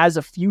that has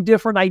a few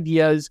different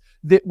ideas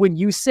that when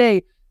you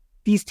say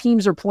these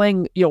teams are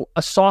playing,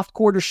 a soft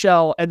quarter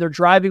shell and they're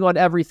driving on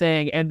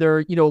everything and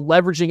they're,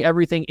 leveraging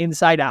everything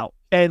inside out.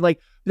 And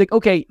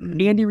okay,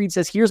 Andy Reid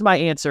says, here's my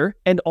answer.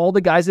 And all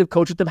the guys that have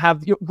coached with them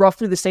have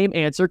roughly the same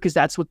answer because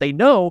that's what they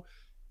know.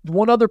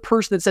 One other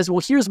person that says,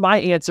 well, here's my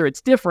answer.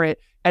 It's different.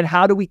 And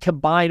how do we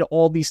combine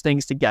all these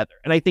things together?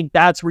 And I think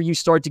that's where you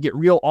start to get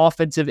real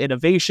offensive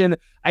innovation.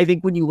 I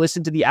think when you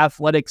listen to the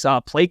Athletics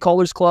Play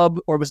Callers Club,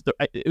 or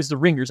it was the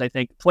Ringers, I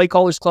think, Play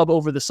Callers Club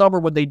over the summer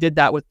when they did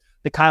that with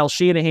the Kyle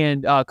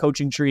Shanahan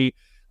coaching tree,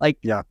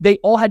 they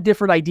all had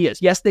different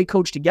ideas. Yes, they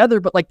coached together,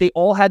 but they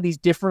all had these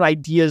different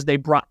ideas they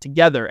brought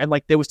together. And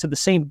they was to the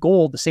same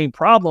goal, the same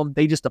problem.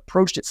 They just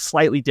approached it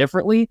slightly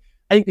differently.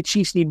 I think the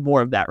Chiefs need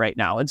more of that right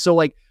now. And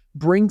so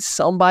bring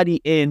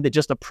somebody in that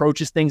just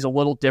approaches things a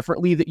little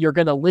differently that you're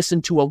going to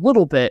listen to a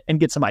little bit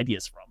and get some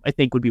ideas from, I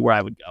think would be where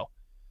I would go.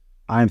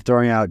 I'm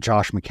throwing out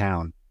Josh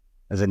McCown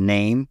as a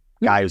name,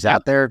 guy who's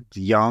out there,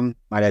 young,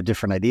 might have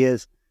different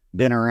ideas,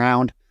 been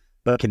around,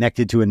 but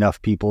connected to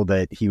enough people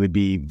that he would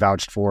be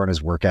vouched for on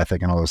his work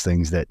ethic and all those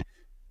things that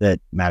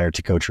matter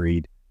to Coach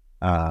Reid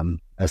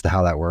as to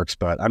how that works.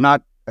 But I'm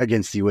not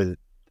against you with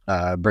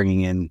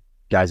bringing in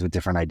guys with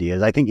different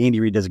ideas. I think Andy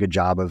Reid does a good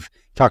job of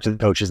talking to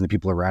the coaches and the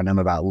people around him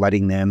about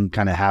letting them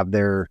kind of have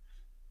their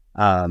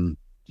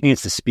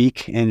chance to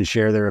speak and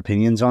share their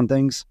opinions on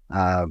things.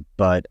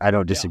 But I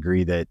don't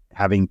disagree that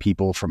having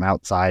people from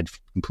outside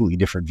completely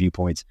different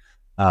viewpoints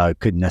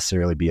couldn't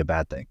necessarily be a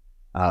bad thing.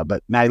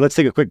 But Maddie, let's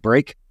take a quick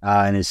break.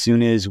 And as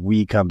soon as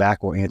we come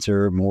back, we'll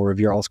answer more of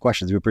your all's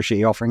questions. We appreciate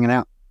you all for hanging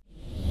out.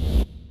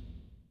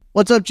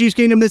 What's up, Chiefs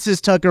Kingdom? This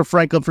is Tucker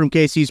Franklin from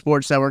KC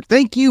Sports Network.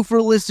 Thank you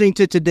for listening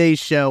to today's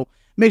show.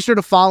 Make sure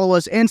to follow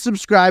us and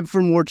subscribe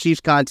for more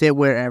Chiefs content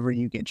wherever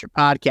you get your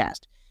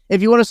podcast.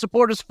 If you want to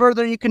support us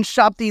further, you can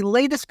shop the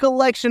latest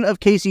collection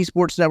of KC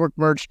Sports Network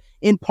merch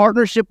in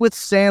partnership with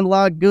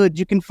Sandlot Goods.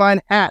 You can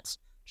find hats,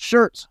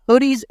 shirts,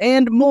 hoodies,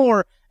 and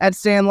more at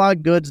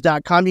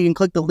sandlotgoods.com. You can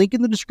click the link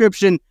in the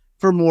description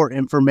for more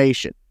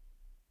information.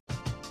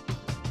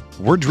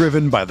 We're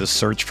driven by the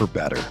search for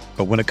better.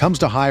 But when it comes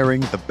to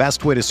hiring, the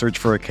best way to search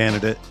for a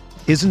candidate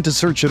isn't to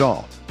search at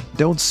all.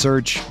 Don't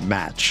search,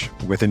 match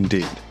with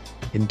Indeed.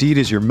 Indeed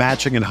is your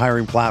matching and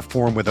hiring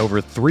platform with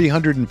over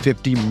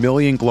 350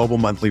 million global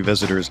monthly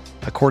visitors,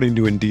 according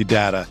to Indeed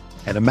data,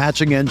 and a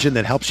matching engine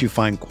that helps you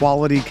find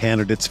quality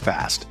candidates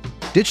fast.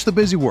 Ditch the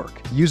busy work.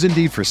 Use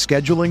Indeed for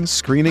scheduling,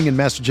 screening, and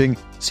messaging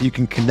so you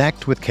can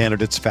connect with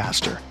candidates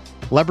faster.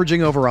 Leveraging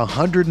over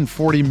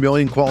 140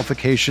 million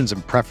qualifications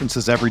and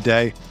preferences every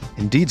day,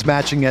 Indeed's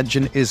matching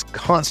engine is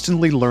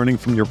constantly learning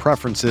from your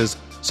preferences,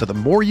 so the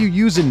more you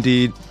use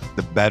Indeed,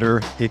 the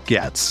better it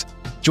gets.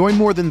 Join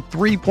more than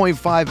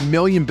 3.5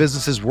 million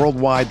businesses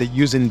worldwide that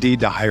use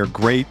Indeed to hire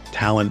great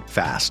talent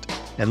fast.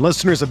 And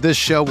listeners of this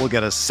show will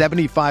get a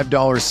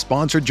 $75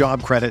 sponsored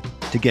job credit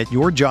to get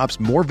your jobs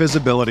more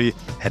visibility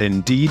at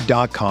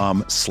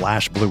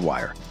Indeed.com/Blue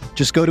Wire.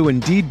 Just go to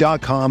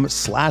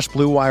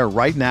Indeed.com/Blue Wire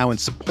right now and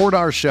support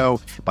our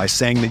show by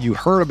saying that you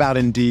heard about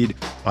Indeed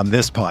on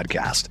this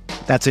podcast.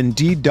 That's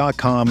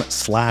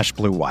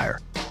Indeed.com/Blue Wire.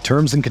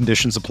 Terms and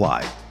conditions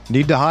apply.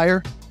 Need to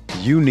hire?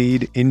 You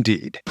need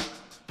Indeed.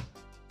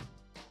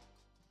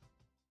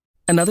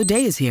 Another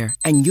day is here,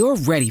 and you're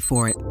ready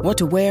for it. What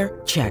to wear?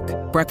 Check.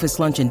 Breakfast,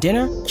 lunch, and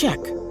dinner?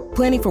 Check.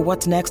 Planning for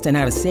what's next and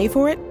how to save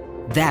for it?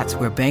 That's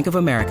where Bank of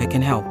America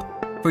can help.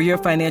 For your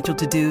financial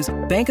to-dos,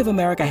 Bank of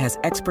America has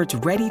experts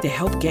ready to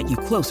help get you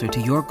closer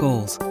to your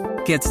goals.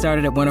 Get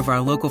started at one of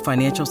our local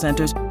financial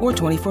centers or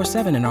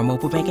 24/7 in our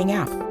mobile banking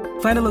app.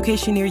 Find a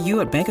location near you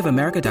at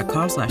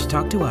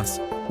bankofamerica.com/talktous.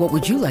 What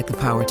would you like the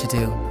power to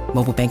do?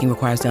 Mobile banking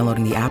requires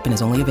downloading the app and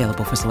is only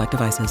available for select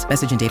devices.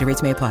 Message and data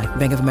rates may apply.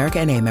 Bank of America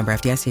N.A., member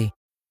FDIC.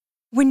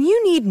 When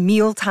you need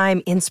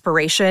mealtime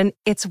inspiration,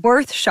 it's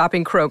worth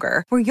shopping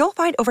Kroger, where you'll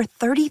find over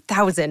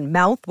 30,000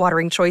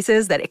 mouth-watering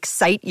choices that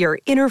excite your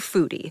inner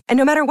foodie. And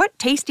no matter what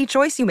tasty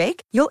choice you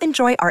make, you'll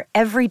enjoy our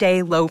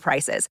everyday low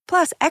prices,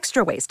 plus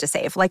extra ways to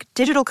save, like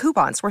digital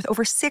coupons worth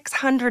over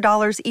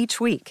 $600 each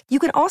week. You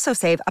can also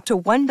save up to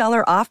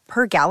 $1 off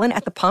per gallon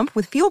at the pump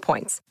with fuel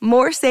points.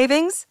 More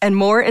savings and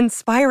more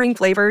inspiring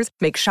flavors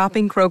make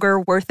shopping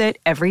Kroger worth it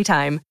every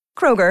time.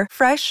 Kroger,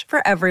 fresh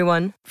for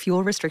everyone.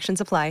 Fuel restrictions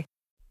apply.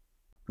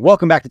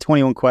 Welcome back to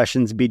 21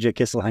 Questions. BJ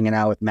Kissel hanging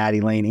out with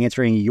Maddie Lane,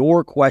 answering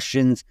your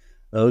questions,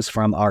 those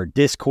from our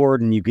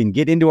Discord. And you can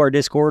get into our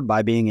Discord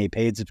by being a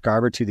paid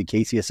subscriber to the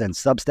KCSN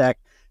Substack.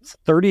 It's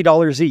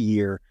 $30 a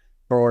year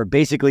for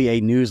basically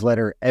a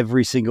newsletter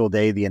every single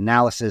day. The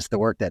analysis, the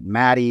work that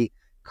Maddie,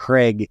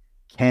 Craig,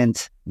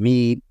 Kent,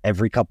 me,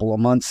 every couple of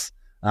months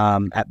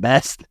at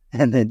best.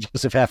 And then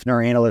Joseph Hefner,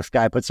 our analyst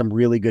guy, put some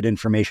really good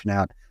information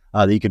out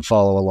that you can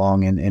follow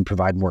along and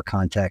provide more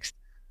context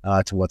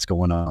to what's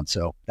going on.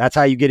 So that's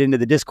how you get into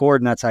the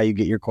Discord, and that's how you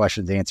get your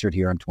questions answered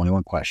here on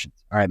 21 Questions.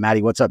 All right,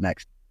 Maddie, what's up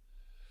next?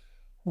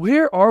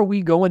 Where are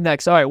we going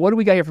next? All right, what do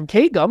we got here from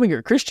Kate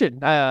Gumminger?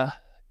 Christian,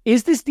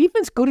 is this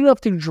defense good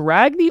enough to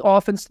drag the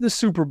offense to the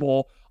Super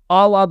Bowl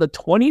a la the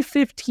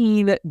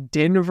 2015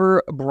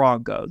 Denver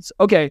Broncos?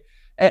 Okay,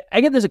 I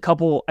think there's a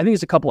couple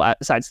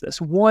sides to this.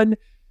 One,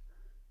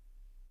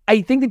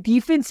 I think the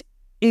defense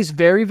is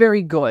very,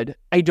 very good.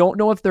 I don't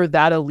know if they're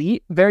that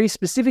elite. Very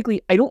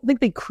specifically, I don't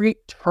think they create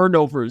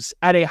turnovers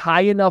at a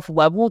high enough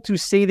level to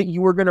say that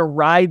you are going to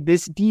ride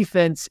this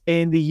defense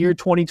in the year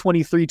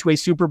 2023 to a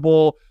Super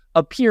Bowl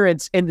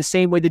appearance in the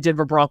same way the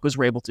Denver Broncos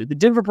were able to. The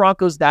Denver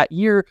Broncos that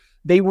year,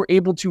 they were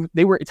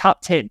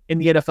top 10 in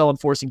the NFL in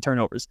forcing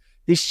turnovers.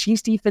 This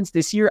Chiefs defense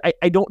this year,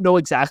 I don't know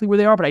exactly where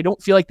they are, but I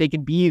don't feel like they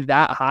can be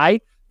that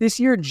high this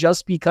year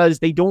just because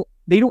they don't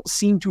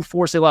seem to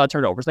force a lot of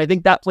turnovers. And I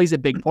think that plays a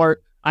big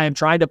part. I am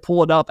trying to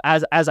pull it up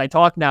as I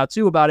talk now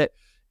too about it.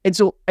 And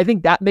so I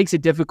think that makes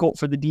it difficult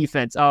for the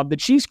defense. The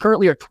Chiefs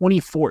currently are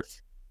 24th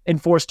in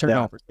forced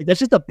turnovers. Yeah. That's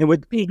just a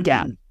big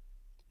gap.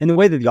 And the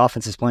way that the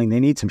offense is playing, they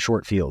need some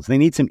short fields. They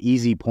need some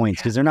easy points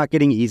because they're not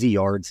getting easy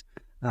yards.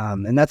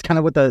 And that's kind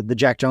of what the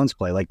Jack Jones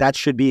play. Like that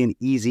should be an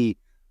easy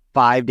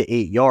 5 to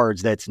 8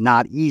 yards. That's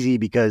not easy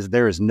because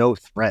there is no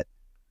threat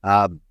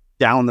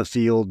down the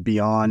field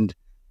beyond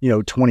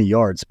 20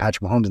 yards.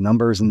 Patrick Mahomes'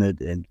 numbers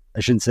and I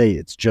shouldn't say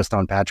it's just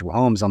on Patrick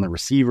Mahomes, on the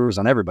receivers,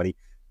 on everybody.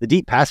 The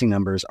deep passing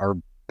numbers are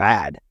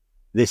bad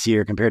this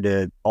year compared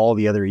to all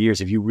the other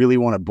years. If you really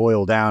want to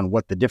boil down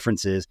what the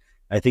difference is,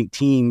 I think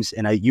teams,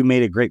 and you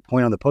made a great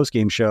point on the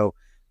postgame show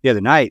the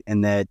other night,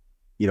 and that,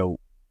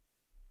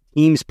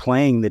 teams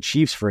playing the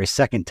Chiefs for a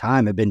second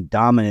time have been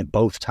dominant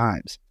both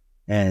times.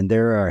 And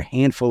there are a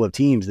handful of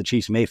teams the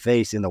Chiefs may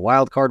face in the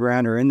wild card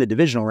round or in the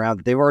divisional round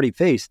that they've already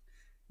faced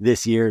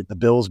this year, the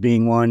Bills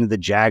being one, the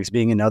Jags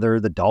being another,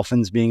 the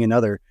Dolphins being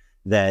another,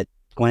 that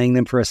playing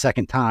them for a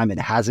second time, it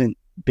hasn't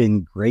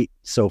been great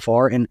so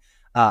far. And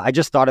I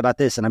just thought about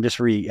this, and I'm just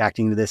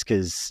reacting to this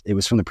because it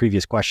was from the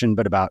previous question,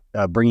 but about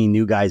bringing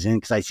new guys in,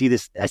 because I see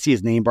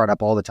his name brought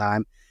up all the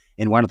time.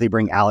 And why don't they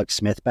bring Alex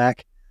Smith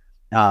back?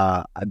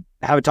 I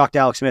haven't talked to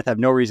Alex Smith. I have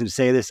no reason to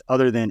say this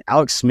other than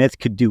Alex Smith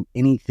could do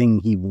anything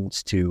he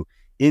wants to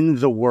in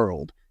the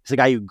world. He's a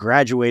guy who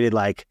graduated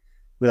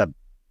with a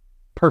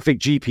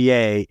perfect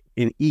GPA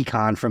in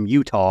econ from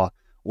Utah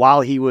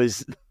while he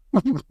was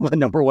the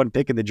number one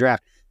pick in the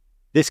draft.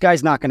 This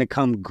guy's not going to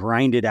come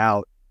grind it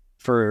out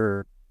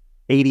for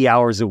 80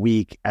 hours a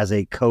week as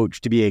a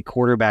coach to be a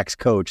quarterback's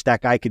coach.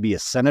 That guy could be a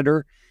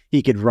senator.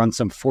 He could run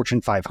some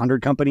Fortune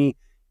 500 company.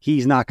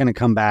 He's not going to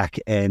come back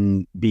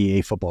and be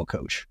a football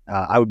coach.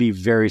 I would be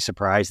very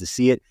surprised to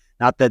see it.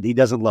 Not that he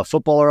doesn't love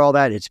football or all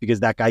that. It's because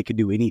that guy could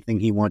do anything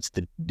he wants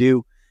to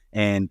do.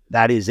 And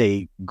that is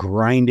a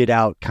grinded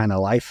out kind of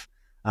life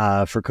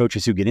for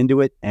coaches who get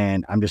into it.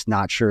 And I'm just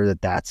not sure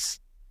that that's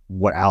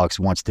what Alex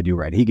wants to do,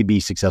 right? He could be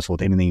successful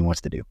with anything he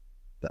wants to do.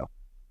 So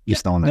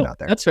just throwing that out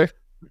there. That's fair.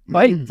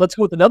 All right, let's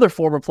go with another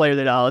former player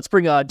that let's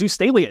bring Deuce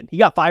Staley in. He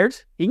got fired.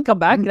 He can come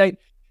back. And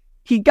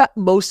he got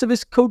most of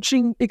his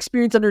coaching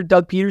experience under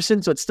Doug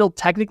Peterson, so it's still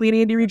technically an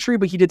Andy Reid tree,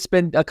 but he did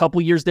spend a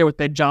couple years there with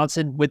Ben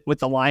Johnson with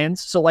the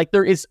Lions. So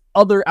there is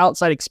other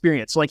outside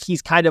experience. So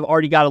he's kind of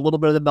already got a little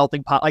bit of the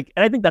melting pot.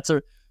 And I think that's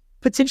a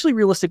potentially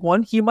realistic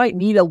one. He might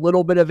need a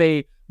little bit of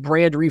a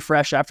brand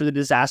refresh after the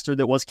disaster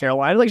that was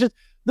Carolina.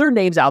 There are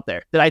names out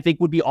there that I think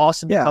would be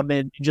awesome to come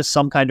in just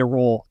some kind of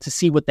role to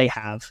see what they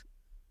have.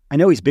 I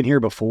know he's been here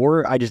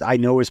before. I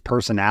know his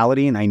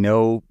personality, and I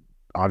know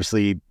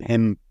obviously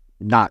him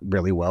not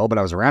really well, but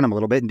I was around him a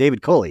little bit, and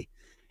David Culley.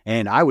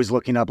 And I was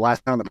looking up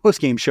last night on the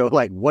postgame show,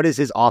 what is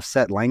his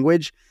offset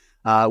language?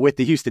 with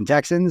the Houston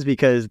Texans,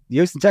 because the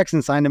Houston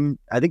Texans signed him,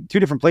 I think 2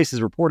 different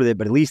places reported it,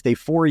 but at least a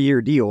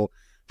 4-year deal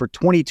for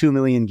 $22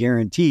 million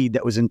guaranteed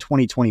that was in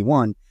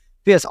 2021. If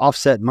he has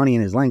offset money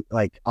in his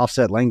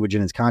offset language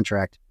in his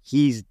contract,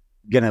 he's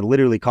going to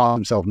literally cost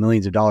himself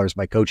millions of dollars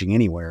by coaching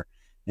anywhere.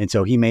 And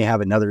so he may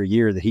have another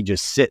year that he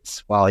just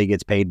sits while he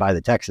gets paid by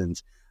the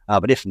Texans.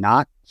 But if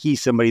not,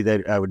 he's somebody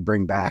that I would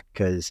bring back,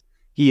 because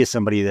he is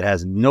somebody that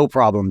has no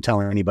problem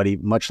telling anybody,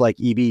 much like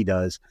EB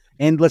does.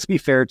 And let's be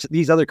fair,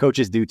 these other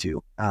coaches do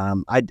too.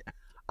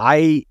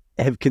 I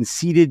have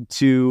conceded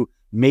to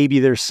maybe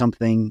there's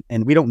something,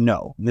 and we don't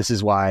know. This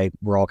is why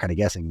we're all kind of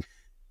guessing.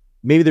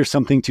 Maybe there's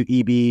something to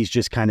EB's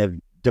just kind of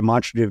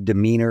demonstrative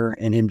demeanor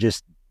and him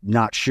just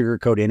not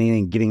sugarcoat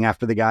anything, getting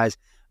after the guys.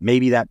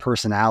 Maybe that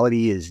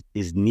personality is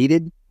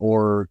needed,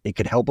 or it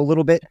could help a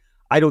little bit.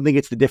 I don't think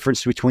it's the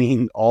difference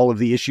between all of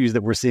the issues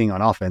that we're seeing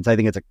on offense. I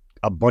think it's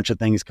a bunch of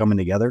things coming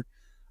together.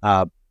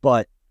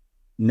 But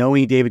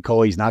knowing David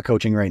Culley, he's not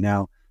coaching right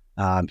now.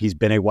 He's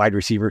been a wide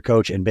receiver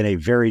coach and been a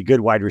very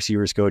good wide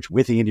receivers coach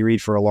with Andy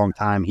Reid for a long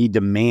time. He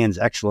demands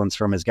excellence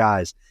from his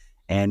guys,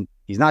 and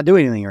he's not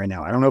doing anything right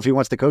now. I don't know if he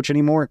wants to coach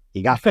anymore.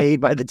 He got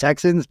paid by the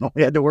Texans,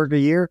 only had to work a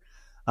year.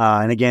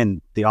 And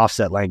again, the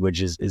offset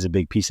language is a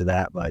big piece of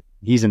that, but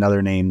he's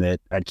another name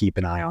that I'd keep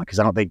an eye on, because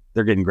I don't think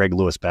they're getting Greg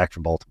Lewis back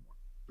from Baltimore.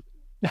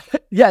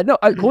 Yeah, no,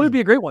 Culley would be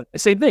a great one.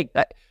 Same thing.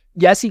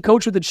 Yes, he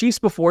coached with the Chiefs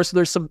before, so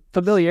there's some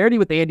familiarity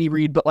with Andy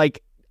Reid, but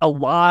like a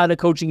lot of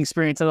coaching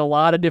experience and a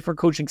lot of different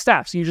coaching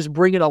staff. So you just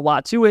bring in a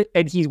lot to it,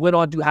 and he went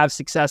on to have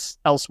success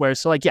elsewhere.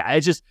 So like, yeah,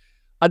 it's just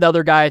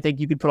another guy I think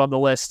you could put on the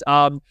list.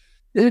 And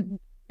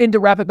to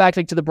wrap it back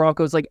to the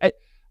Broncos, like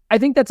I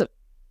think that's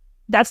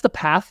the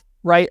path,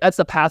 right? That's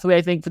the pathway,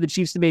 I think, for the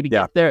Chiefs to maybe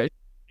get there.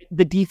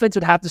 The defense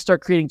would have to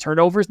start creating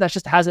turnovers, and that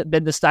just hasn't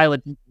been the style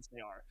of defense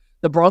they are.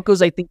 The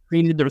Broncos, I think,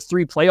 created their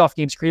 3 playoff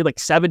games, created like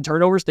 7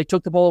 turnovers. They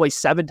took the ball away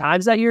 7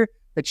 times that year.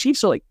 The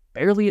Chiefs are like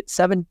barely at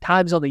 7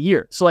 times on the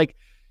year. So like,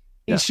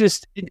 it's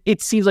just,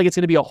 it seems like it's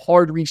going to be a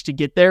hard reach to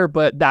get there,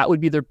 but that would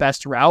be their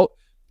best route.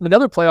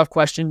 Another playoff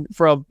question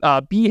from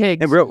B.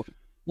 Higgs. And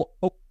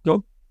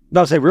go.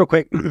 I'll say real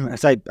quick,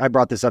 I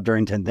brought this up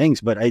during 10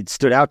 things, but it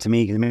stood out to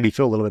me because it made me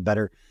feel a little bit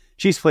better.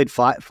 Chiefs played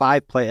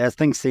as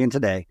things stand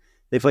today,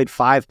 they played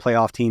 5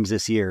 playoff teams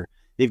this year.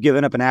 They've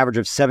given up an average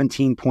of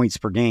 17 points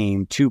per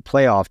game to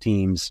playoff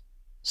teams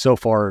so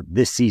far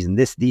this season,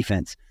 this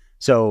defense.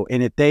 So,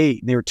 and if they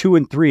were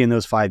 2-3 in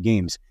those 5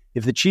 games,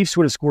 if the Chiefs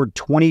would have scored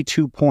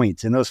 22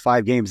 points in those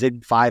 5 games,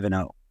 they'd be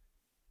 5-0.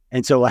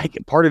 And so, like,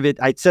 part of it,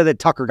 I said that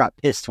Tucker got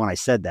pissed when I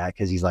said that,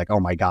 because he's like, oh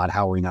my God,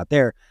 how are we not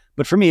there?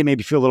 But for me, it made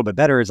me feel a little bit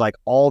better. Is like,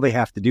 all they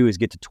have to do is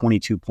get to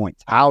 22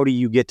 points. How do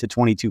you get to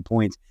 22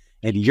 points?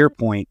 And to your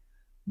point,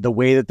 the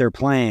way that they're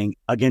playing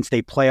against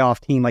a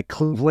playoff team like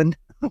Cleveland,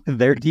 with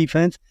their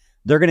defense,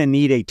 they're going to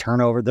need a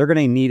turnover. They're going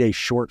to need a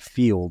short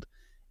field,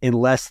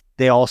 unless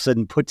they all of a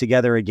sudden put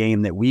together a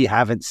game that we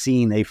haven't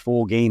seen a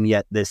full game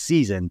yet this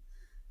season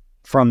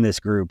from this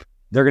group.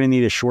 They're going to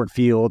need a short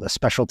field, a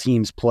special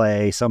teams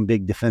play, some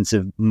big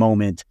defensive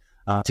moment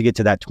to get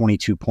to that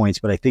 22 points.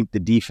 But I think the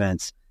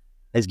defense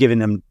has given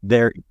them,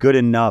 they're good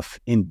enough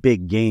in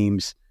big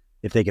games,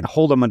 if they can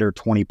hold them under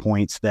 20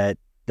 points, that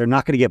they're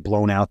not going to get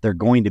blown out. They're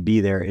going to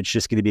be there. It's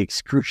just going to be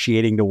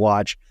excruciating to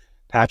watch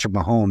Patrick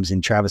Mahomes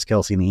and Travis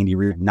Kelce and Andy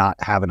Reid not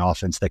have an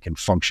offense that can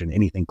function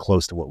anything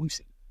close to what we've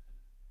seen.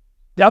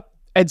 Yep.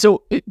 And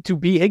so, to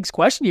B. Higgs'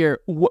 question here,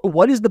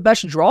 what is the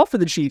best draw for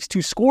the Chiefs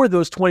to score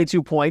those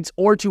 22 points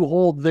or to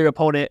hold their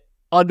opponent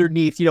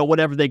underneath,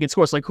 whatever they can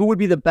score? So, like, who would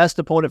be the best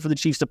opponent for the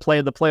Chiefs to play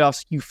in the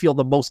playoffs you feel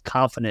the most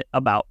confident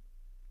about?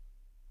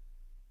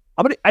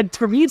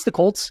 For me, it's the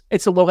Colts.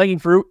 It's the low-hanging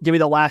fruit. Give me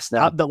the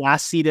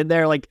last seed in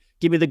there. Like,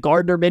 give me the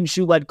Gardner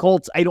Minshew-led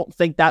Colts. I don't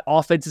think that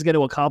offense is going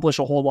to accomplish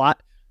a whole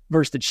lot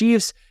versus the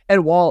Chiefs.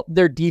 And while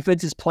their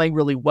defense is playing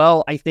really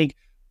well, I think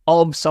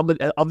some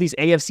of these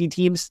AFC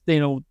teams,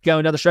 go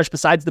another stretch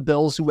besides the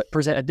Bills, who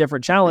present a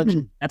different challenge.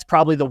 That's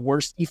probably the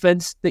worst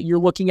defense that you're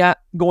looking at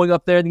going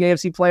up there in the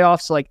AFC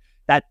playoffs. So, like,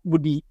 that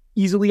would be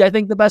easily, I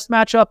think, the best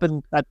matchup.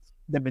 And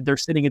they're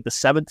sitting at the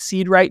 7th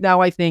seed right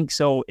now, I think.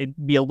 So it'd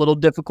be a little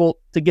difficult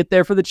to get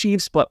there for the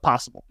Chiefs, but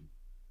possible.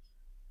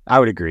 I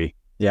would agree.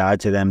 Yeah,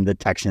 I'd say them, the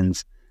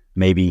Texans,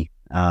 maybe.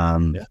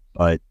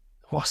 But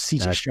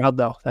CJ Stroud,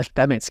 though,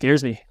 that man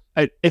scares me.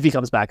 If he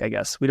comes back, I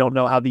guess. We don't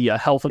know how the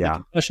health of the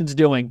concussion's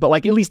doing, but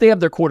like, at least they have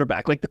their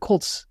quarterback. Like the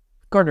Colts,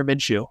 Gardner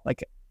Minshew.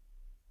 Like,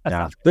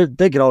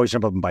 they could always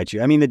jump up and bite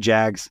you. I mean, the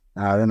Jags,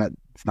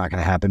 it's not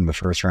going to happen in the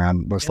first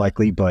round, most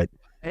likely. But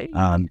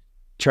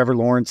Trevor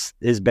Lawrence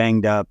is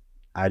banged up.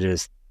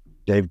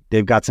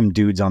 They've got some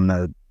dudes on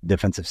the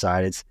defensive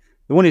side. It's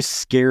the one who's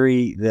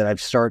scary that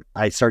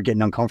I start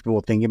getting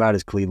uncomfortable thinking about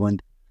is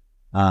Cleveland.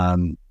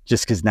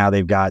 Just because now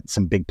they've got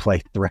some big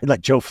play threat,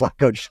 like Joe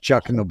Flacco just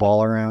chucking the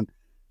ball around.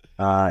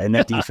 And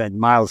that defense,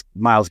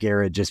 Myles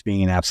Garrett just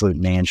being an absolute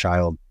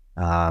man-child.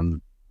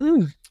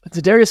 It's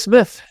a Darius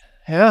Smith.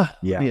 Yeah.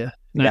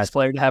 Nice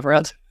player to have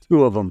around.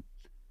 2 of them.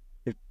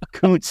 If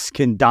Kuntz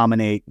can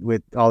dominate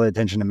with all the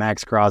attention to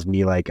Max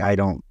Crosby, like, it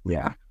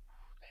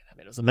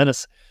As a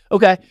menace.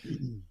 Okay.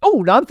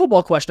 Oh,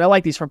 non-football question. I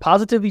like these from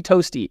Positively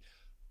Toasty.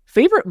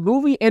 Favorite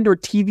movie and or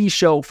TV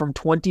show from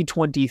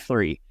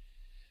 2023?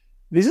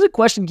 This is a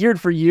question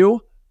geared for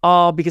you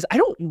because I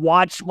don't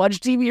watch much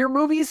TV or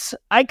movies.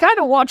 I kind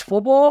of watch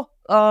football.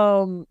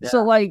 So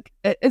like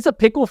it's a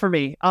pickle for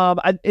me.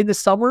 In the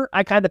summer,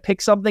 I kind of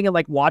pick something and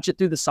like watch it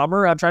through the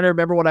summer. I'm trying to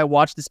remember what I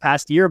watched this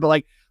past year, but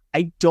like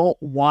I don't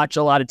watch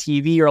a lot of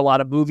TV or a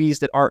lot of movies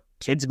that aren't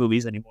kids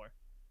movies anymore.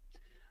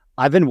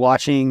 I've been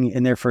watching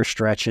in there for a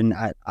stretch, and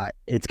I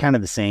it's kind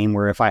of the same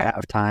where if I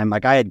have time,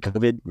 like I had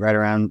COVID right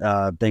around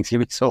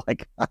Thanksgiving, so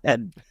like I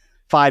had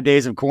 5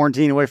 days of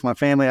quarantine away from my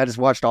family. I just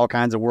watched all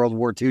kinds of World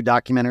War II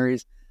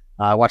documentaries.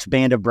 I watched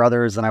Band of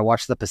Brothers, and I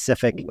watched The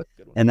Pacific,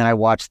 and then I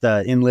watched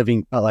the In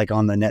Living, like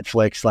on the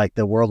Netflix, like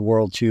the World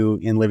War II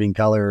In Living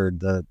Color, or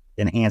the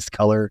Enhanced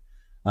Color,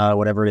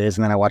 whatever it is,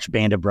 and then I watched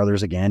Band of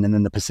Brothers again, and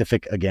then The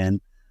Pacific again.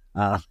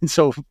 And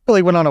so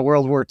really went on a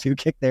World War II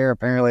kick there.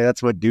 Apparently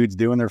that's what dudes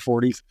do in their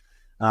 40s.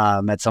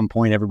 At some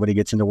point, everybody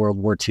gets into World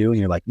War II, and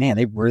you're like, man,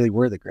 they really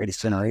were the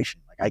greatest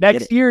generation. Like,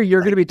 next year, you're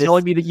going to be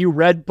telling me that you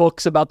read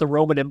books about the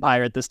Roman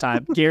Empire at this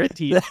time,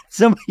 guaranteed.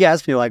 Somebody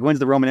asked me, like, when's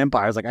the Roman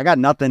Empire? I was like, I got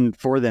nothing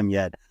for them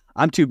yet.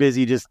 I'm too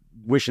busy just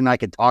wishing I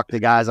could talk to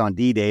guys on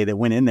D-Day that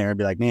went in there and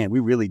be like, man,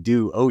 we really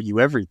do owe you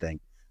everything.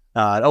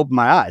 It opened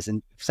my eyes,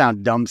 and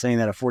sound dumb saying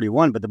that at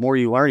 41, but the more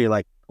you learn, you're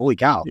like, holy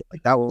cow,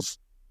 like that was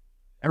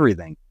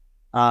everything.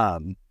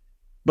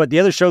 But the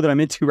other show that I'm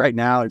into right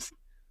now is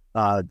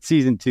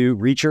season 2,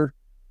 Reacher.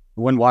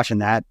 I wasn't watching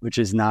that, which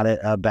is not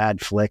a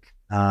bad flick.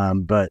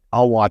 But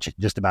I'll watch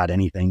just about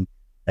anything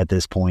at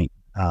this point.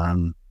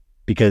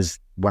 Because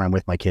when I'm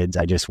with my kids,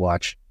 I just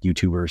watch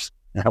YouTubers,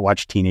 and I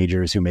watch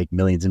teenagers who make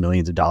millions and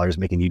millions of dollars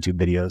making YouTube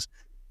videos.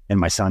 And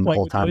my son the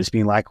whole time just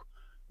being like,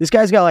 this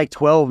guy's got like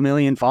 12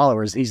 million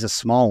followers. He's a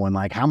small one.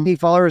 Like, how many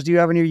followers do you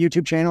have on your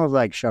YouTube channel? I was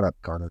like, shut up,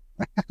 Carter.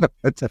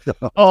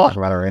 Talk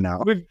about it right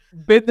now. We've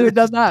been there,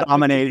 done that.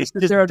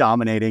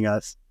 Dominating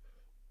us.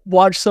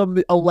 Watch some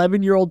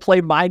 11-year-old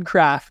play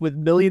Minecraft with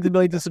millions and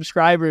millions of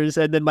subscribers,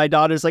 and then my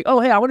daughter's like, oh,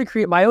 hey, I want to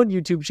create my own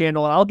YouTube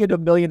channel, and I'll get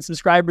 1 million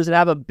subscribers and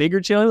have a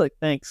bigger channel. Like,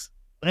 thanks.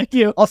 Thank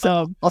you.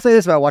 Also, I'll say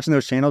this about watching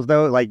those channels,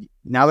 though. Like,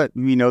 now that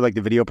we know, like,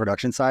 the video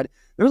production side,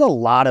 there's a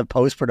lot of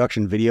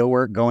post-production video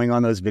work going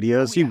on those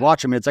videos. So you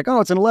watch them, and it's like,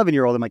 oh, it's an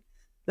 11-year-old. I'm like,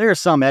 there's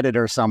some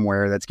editor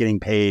somewhere that's getting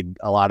paid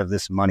a lot of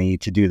this money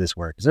to do this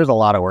work. Because there's a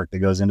lot of work that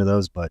goes into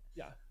those, but...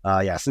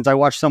 since I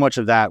watched so much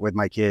of that with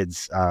my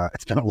kids,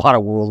 it's been a lot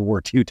of World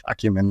War II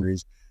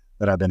documentaries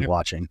that I've been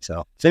watching.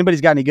 So if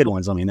anybody's got any good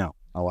ones, let me know.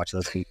 I'll watch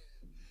those too.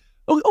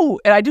 Oh,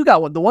 and I do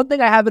got one. The one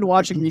thing I have been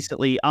watching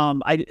recently,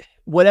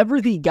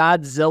 whatever the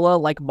Godzilla,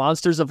 like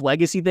Monsters of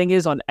Legacy thing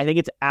is on, I think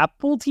it's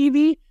Apple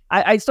TV.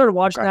 I started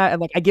watching that,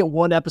 and like I get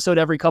one episode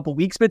every couple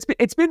weeks, but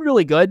it's been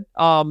really good.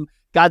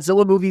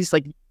 Godzilla movies,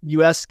 like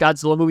US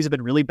Godzilla movies, have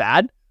been really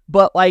bad.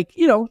 But like,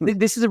 you know,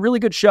 this is a really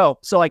good show.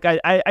 So like,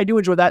 I do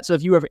enjoy that. So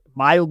if you are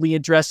mildly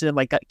interested in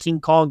like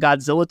King Kong,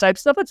 Godzilla type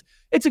stuff,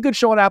 it's a good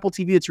show on Apple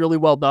TV. It's really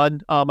well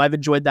done. I've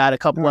enjoyed that a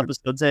couple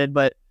episodes in,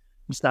 but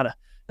I'm just not a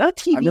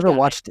TV I've never guy.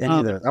 watched any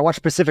of those. I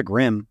watched Pacific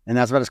Rim, and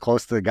that's about as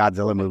close to the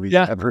Godzilla movies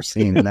I've ever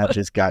seen. And that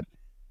just got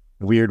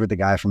weird with the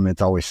guy from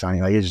It's Always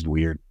Sunny. Like, it's just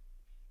weird.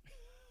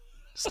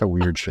 Just a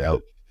weird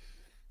show.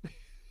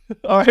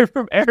 All right,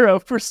 from Arrow,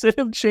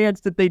 percentage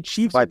chance that they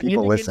Chiefs. Why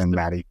people listen,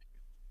 Maddie.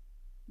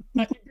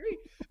 I agree.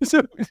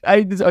 So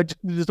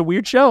just a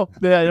weird show.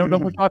 I don't know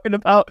if we're talking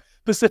about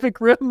Pacific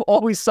Rim,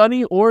 Always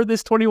Sunny, or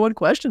this 21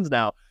 questions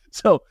now.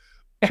 So,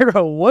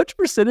 Arrow, what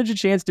percentage of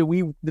chance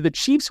do the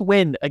Chiefs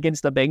win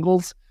against the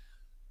Bengals?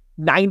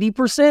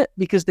 90%,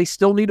 because they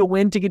still need a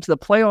win to get to the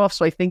playoffs.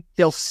 So I think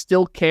they'll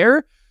still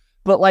care.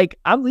 But like,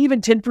 I'm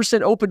leaving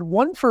 10% open,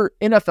 one for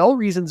NFL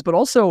reasons, but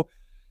also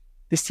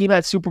this team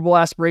had Super Bowl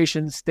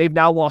aspirations. They've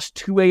now lost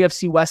 2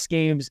 AFC West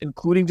games,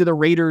 including to the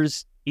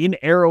Raiders in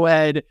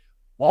Arrowhead.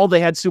 While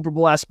they had Super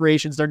Bowl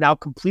aspirations, they're now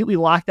completely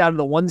locked out of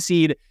the 1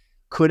 seed.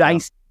 Could I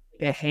see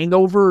a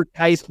hangover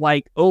type,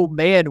 like, oh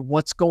man,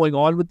 what's going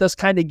on with this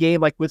kind of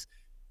game? Like with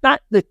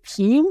not the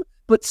team,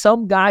 but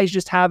some guys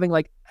just having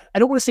like, I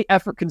don't want to say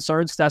effort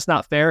concerns, that's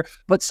not fair,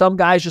 but some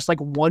guys just like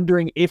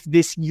wondering if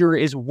this year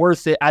is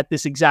worth it at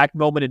this exact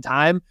moment in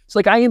time. So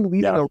like I am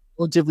leaving a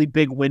relatively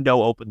big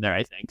window open there,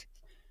 I think.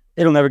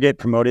 It'll never get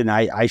promoted, and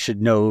I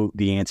should know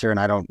the answer, and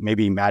I don't,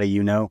 maybe Maddie,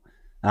 you know.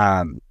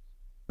 But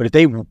if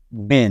they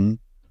win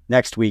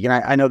next week, and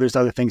I know there's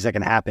other things that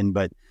can happen,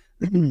 but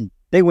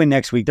they win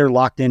next week, they're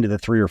locked into the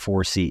 3 or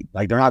 4 seed.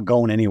 Like, they're not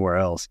going anywhere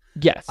else.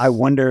 Yes. I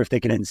wonder if they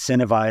can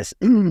incentivize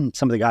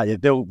some of the guys.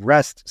 If they'll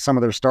rest some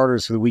of their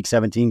starters for the Week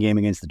 17 game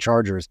against the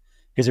Chargers,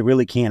 because it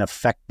really can't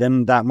affect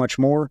them that much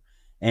more.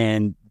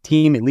 And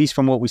team, at least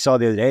from what we saw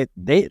the other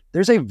day,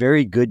 there's a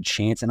very good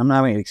chance, and I'm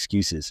not making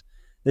excuses,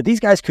 that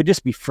these guys could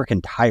just be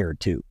freaking tired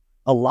too.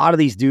 A lot of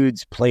these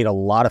dudes played a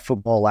lot of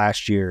football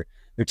last year.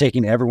 They're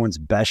taking everyone's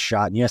best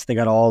shot. And yes, they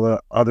got all the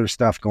other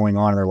stuff going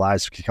on in their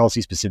lives.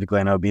 Kelsey specifically,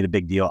 I know it'd be a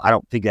big deal. I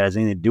don't think that has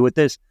anything to do with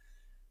this.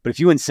 But if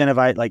you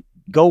incentivize, like,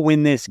 go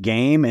win this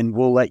game and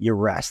we'll let you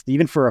rest,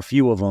 even for a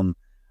few of them,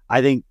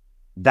 I think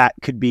that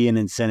could be an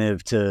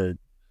incentive to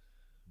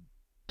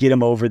get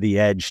them over the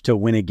edge to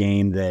win a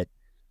game that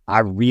I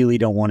really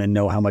don't want to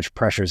know how much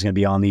pressure is going to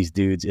be on these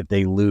dudes if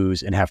they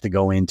lose and have to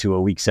go into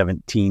a week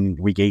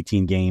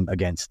 18 game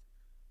against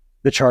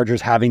the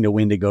Chargers having to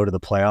win to go to the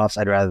playoffs.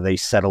 I'd rather they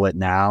settle it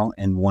now.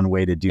 And one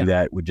way to do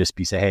that would just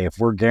be say, hey, if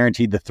we're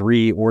guaranteed the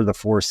 3 or the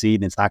 4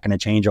 seed and it's not going to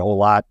change a whole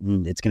lot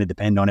and it's going to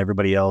depend on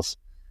everybody else,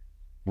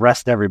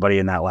 rest everybody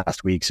in that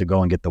last week. So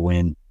go and get the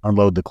win,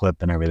 unload the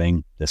clip and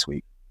everything this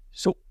week.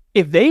 So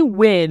if they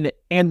win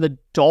and the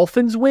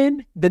Dolphins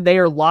win, then they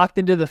are locked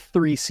into the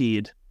 3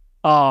 seed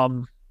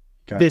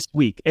this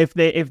week. If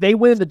they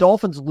win, the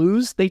Dolphins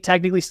lose, they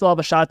technically still have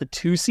a shot at the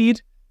 2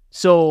 seed.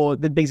 So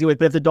the things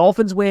but if the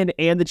Dolphins win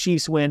and the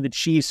Chiefs win, the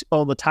Chiefs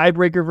own the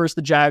tiebreaker versus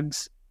the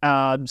Jags.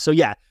 So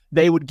yeah,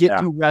 they would get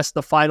to rest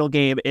the final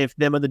game if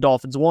them and the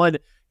Dolphins won.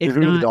 If who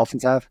do the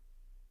Dolphins have?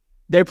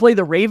 They play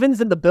the Ravens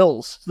and the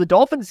Bills. So the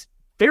Dolphins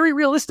very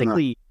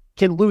realistically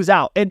can lose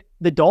out. And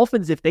the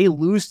Dolphins, if they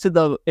lose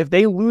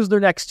their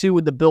next 2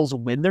 and the Bills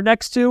win their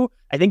next 2,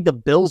 I think the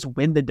Bills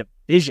win the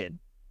division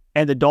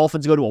and the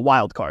Dolphins go to a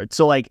wild card.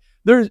 So like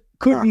there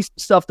could be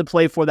stuff to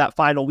play for that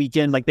final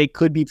weekend. Like they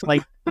could be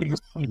playing.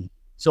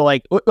 So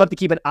like we'll have to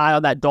keep an eye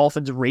on that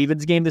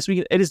Dolphins-Ravens game this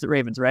weekend. It is the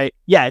Ravens, right?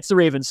 Yeah, it's the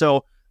Ravens.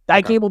 So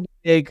that game will be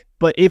big.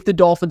 But if the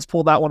Dolphins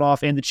pull that one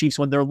off and the Chiefs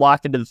win, they're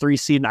locked into the 3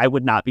 seed, and I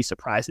would not be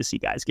surprised to see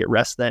guys get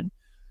rest then.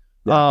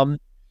 Yeah.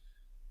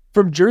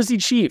 From Jersey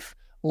Chief,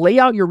 lay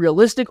out your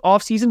realistic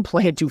offseason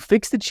plan to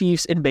fix the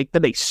Chiefs and make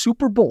them a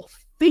Super Bowl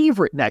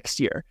favorite next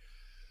year.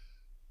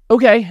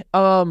 Okay.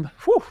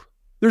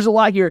 There's a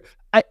lot here.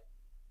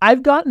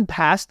 I've gotten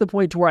past the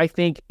point to where I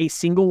think a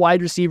single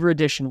wide receiver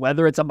addition,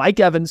 whether it's a Mike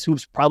Evans,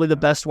 who's probably the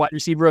best wide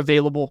receiver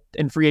available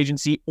in free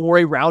agency, or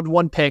a round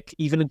 1 pick,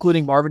 even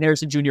including Marvin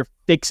Harrison Jr.,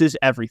 fixes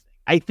everything.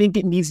 I think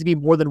it needs to be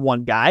more than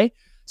one guy.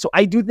 So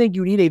I do think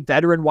you need a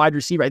veteran wide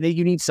receiver. I think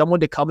you need someone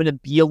to come in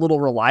and be a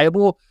little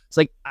reliable. It's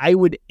like I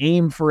would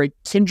aim for a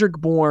Kendrick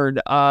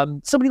Bourne,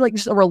 somebody like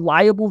just a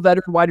reliable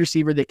veteran wide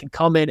receiver that can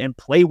come in and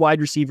play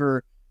wide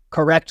receiver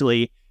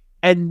correctly.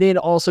 And then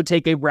also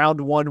take a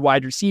round 1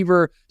 wide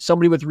receiver,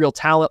 somebody with real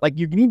talent. Like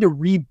you need to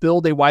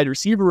rebuild a wide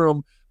receiver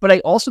room, but I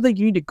also think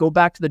you need to go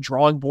back to the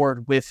drawing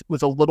board with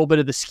a little bit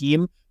of the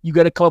scheme. You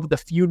got to come up with a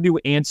few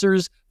new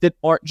answers that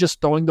aren't just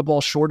throwing the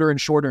ball shorter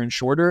and shorter and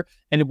shorter.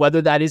 And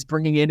whether that is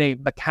bringing in a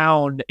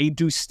McCown, a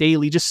Deuce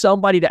Staley, just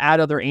somebody to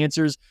add other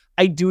answers.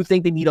 I do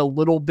think they need a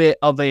little bit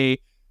of a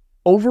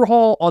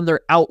overhaul on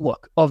their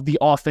outlook of the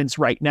offense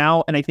right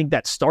now. And I think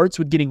that starts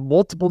with getting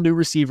multiple new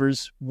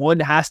receivers. One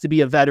has to be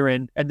a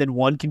veteran, and then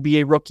one can be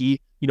a rookie,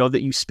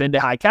 that you spend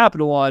a high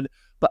capital on.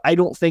 But I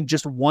don't think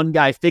just one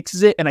guy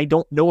fixes it. And I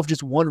don't know if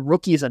just one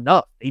rookie is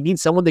enough. They need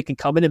someone that can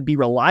come in and be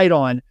relied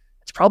on.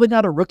 It's probably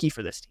not a rookie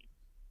for this team.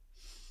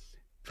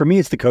 For me,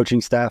 it's the coaching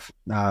staff.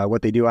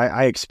 What they do,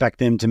 I expect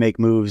them to make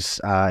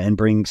moves and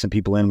bring some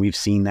people in. We've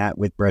seen that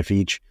with Brett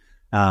Veach.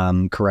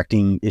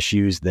 Correcting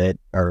issues that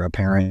are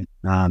apparent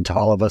to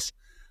all of us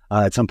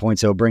at some point.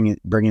 So bringing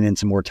in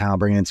some more talent,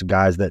 bringing in some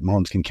guys that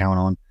Mahomes can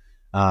count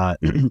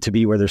on to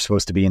be where they're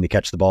supposed to be and to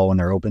catch the ball when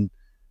they're open.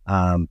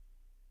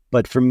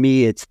 But for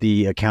me, it's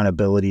the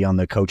accountability on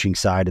the coaching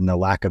side and the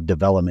lack of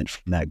development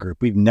from that group.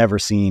 We've never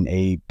seen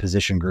a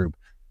position group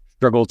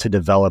struggle to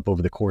develop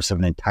over the course of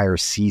an entire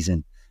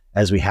season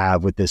as we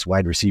have with this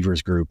wide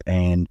receivers group.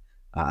 And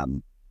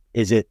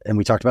is it, and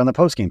we talked about in the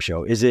post-game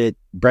show, is it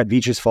Brett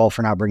Veach's fault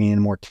for not bringing in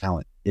more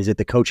talent? Is it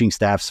the coaching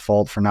staff's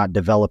fault for not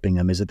developing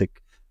them? Is it the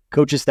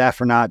coaching staff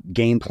for not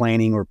game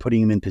planning or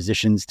putting them in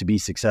positions to be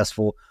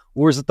successful?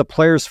 Or is it the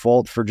players'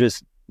 fault for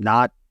just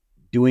not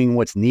doing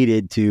what's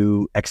needed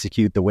to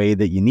execute the way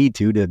that you need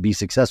to be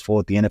successful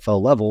at the NFL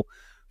level?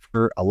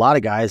 For a lot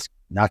of guys,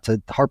 not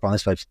to harp on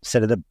this, but I've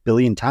said it a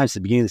billion times at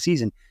the beginning of the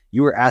season,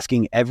 you were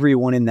asking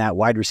everyone in that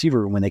wide receiver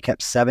room when they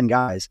kept 7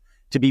 guys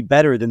to be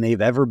better than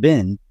they've ever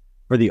been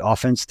for the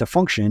offense to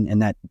function,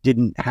 and that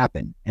didn't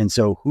happen. And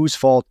so whose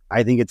fault?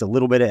 I think it's a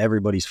little bit of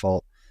everybody's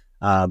fault.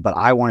 But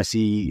I want to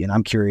see, and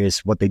I'm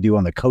curious what they do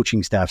on the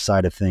coaching staff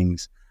side of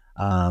things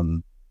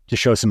to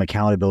show some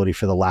accountability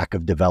for the lack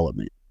of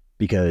development,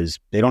 because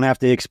they don't have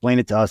to explain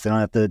it to us. They don't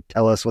have to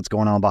tell us what's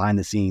going on behind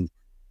the scenes,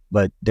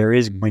 but there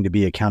is going to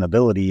be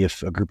accountability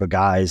if a group of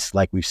guys,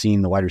 like we've seen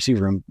in the wide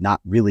receiver room, not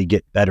really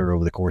get better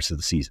over the course of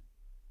the season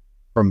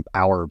from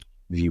our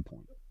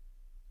viewpoint.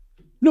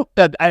 No,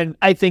 and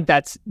I think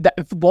that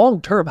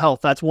long-term health,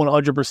 that's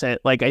 100%.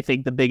 Like, I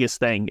think the biggest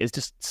thing is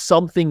just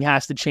something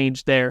has to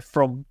change there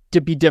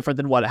to be different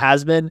than what it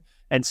has been.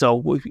 And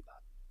so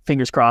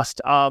fingers crossed.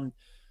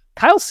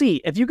 Kyle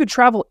C., if you could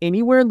travel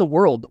anywhere in the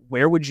world,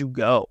 where would you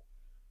go?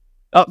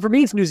 For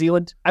me, it's New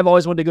Zealand. I've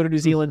always wanted to go to New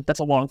Zealand. That's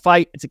a long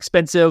flight. It's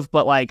expensive,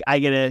 but like I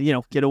get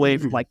to, get away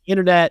from like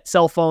internet,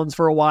 cell phones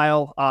for a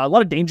while. A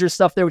lot of dangerous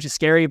stuff there, which is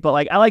scary, but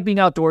like I like being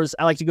outdoors.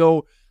 I like to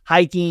go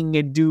hiking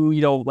and do,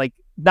 like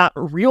not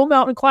real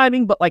mountain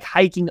climbing, but like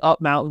hiking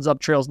up mountains, up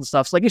trails and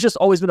stuff. So like, it's just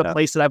always been a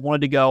place that I've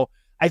wanted to go.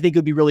 I think it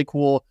would be really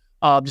cool.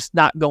 Just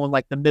not going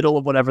like the middle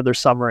of whatever their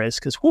summer is,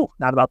 because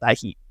not about that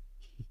heat.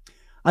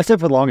 I said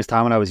for the longest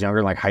time when I was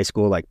younger, like high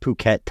school, like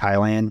Phuket,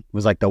 Thailand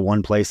was like the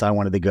one place I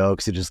wanted to go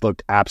because it just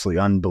looked absolutely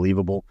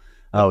unbelievable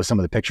with some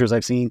of the pictures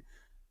I've seen.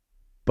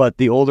 But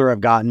the older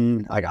I've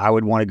gotten, like I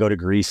would want to go to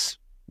Greece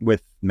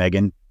with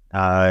Megan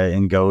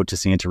and go to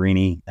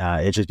Santorini.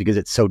 It's just because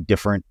it's so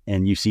different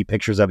and you see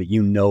pictures of it,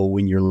 you know,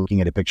 when you're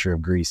looking at a picture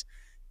of Greece,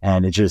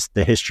 and it's just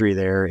the history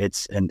there.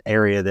 It's an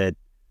area that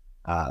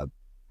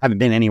haven't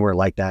been anywhere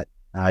like that.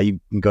 You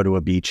can go to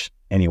a beach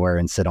anywhere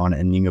and sit on it,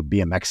 and you can be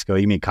in Mexico.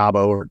 You can be in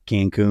Cabo or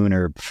Cancun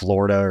or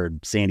Florida or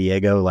San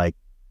Diego. Like,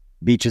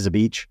 beach is a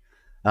beach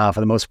for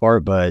the most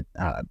part, but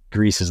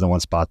Greece is the one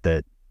spot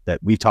that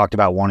we've talked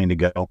about wanting to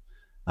go.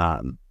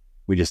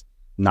 We just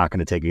not going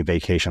to take a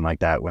vacation like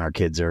that when our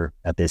kids are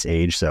at this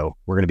age. So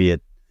we're going to be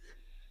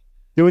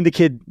doing the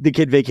kid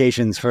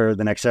vacations for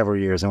the next several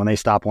years. And when they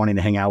stop wanting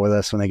to hang out with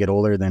us when they get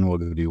older, then we'll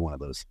go do one of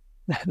those.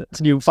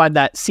 So you find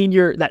that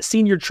senior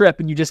trip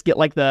and you just get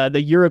like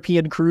the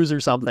European cruise or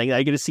something.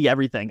 I get to see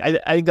everything. I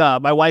think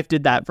my wife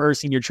did that for her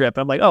senior trip.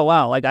 I'm like, oh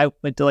wow, like I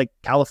went to like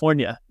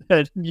California.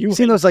 You've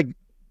seen those, like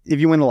if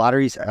you win the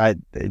lotteries,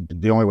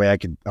 the only way I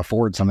could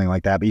afford something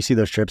like that, but you see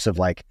those trips of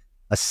like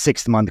a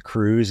 6-month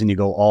cruise and you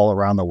go all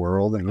around the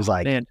world, and it was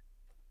like, man,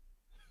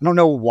 I don't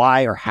know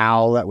why or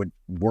how that would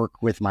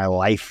work with my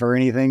life or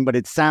anything, but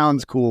it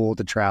sounds cool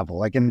to travel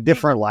like in a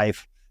different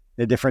life,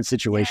 in a different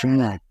situation.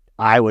 Yeah. Like,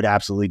 I would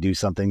absolutely do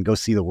something, go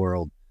see the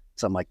world,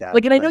 something like that.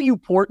 Like, and I know you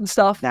port and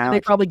stuff, and they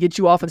probably get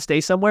you off and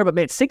stay somewhere, but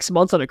man, 6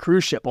 months on a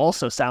cruise ship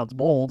also sounds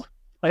bold.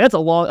 Like, that's a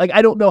long, like,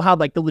 I don't know how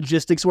like the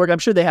logistics work. I'm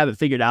sure they have it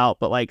figured out,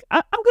 but like,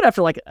 I'm good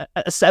after like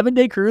a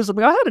 7-day cruise. I'm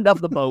like, I had enough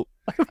of the boat.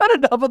 I've had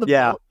enough of the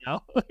boat. You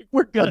know? Like,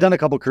 we're good. I've done a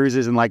couple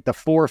cruises, and like the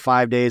 4 or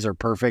 5 days are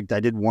perfect. I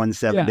did one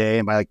 7-day,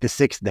 and by like the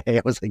 6th day,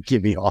 I was like,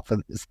 get me off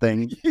of this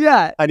thing.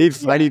 Yeah. I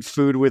need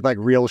food with like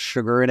real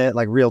sugar in it,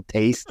 like real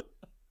taste.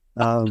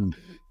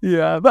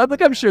 Yeah, but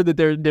like, I'm sure that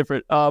they're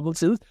different.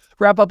 Let's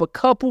wrap up a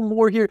couple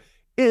more here.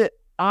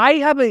 I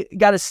haven't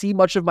got to see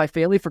much of my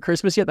family for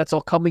Christmas yet. That's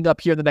all coming up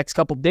here in the next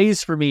couple of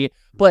days for me.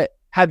 But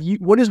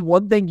what is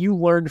one thing you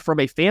learned from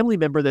a family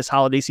member this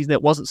holiday season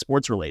that wasn't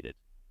sports related?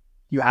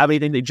 Do you have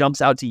anything that jumps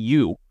out to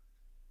you?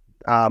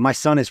 My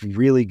son is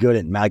really good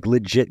at, like,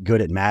 legit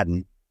good at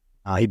Madden.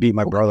 He beat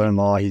my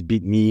brother-in-law. He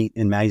beat me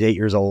in Madden. He's 8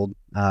 years old.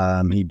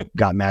 He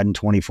got Madden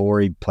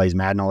 24. He plays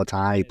Madden all the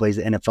time. He plays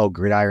the NFL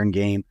Gridiron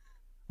game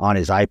on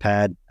his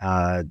iPad,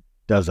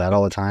 does that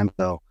all the time.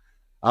 So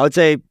I would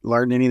say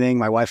learn anything.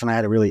 My wife and I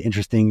had a really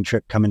interesting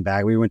trip coming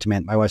back. We went to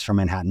my wife's from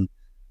Manhattan.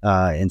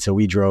 And so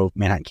we drove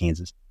Manhattan,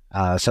 Kansas.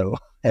 So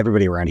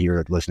everybody around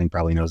here listening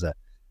probably knows that.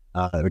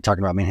 We're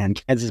talking about Manhattan,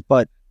 Kansas,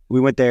 but we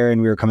went there and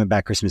we were coming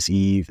back Christmas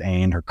Eve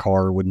and her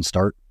car wouldn't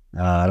start.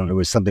 I don't know, it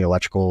was something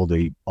electrical,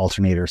 the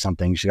alternator or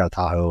something. She got a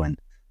Tahoe and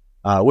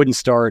wouldn't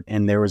start.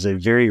 And there was a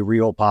very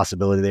real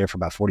possibility there for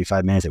about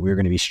 45 minutes that we were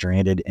going to be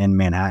stranded in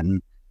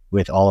Manhattan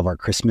with all of our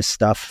Christmas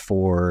stuff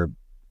for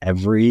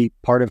every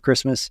part of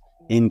Christmas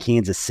in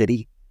Kansas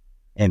City.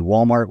 And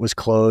Walmart was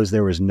closed.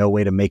 There was no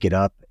way to make it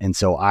up. And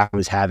so I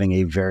was having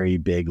a very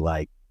big,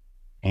 like,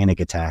 panic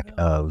attack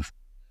of,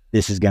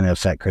 this is going to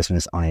affect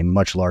Christmas on a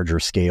much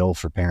larger scale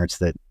for parents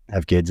that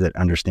have kids that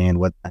understand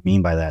what I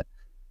mean by that.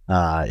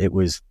 It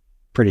was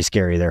pretty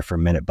scary there for a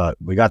minute, but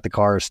we got the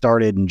car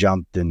started and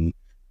jumped and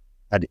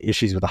had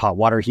issues with the hot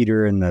water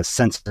heater and the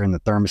sensor and the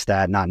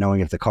thermostat, not knowing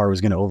if the car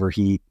was going to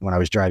overheat when I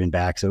was driving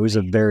back. So it was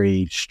a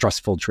very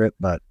stressful trip,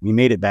 but we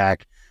made it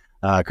back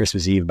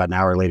Christmas Eve about an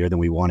hour later than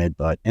we wanted,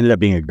 but ended up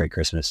being a great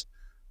Christmas.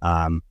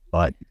 But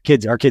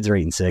our kids are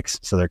 8 and 6,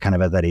 so they're kind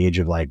of at that age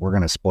of like, we're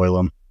going to spoil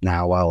them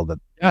now while the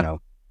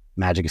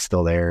magic is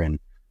still there. And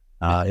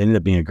it ended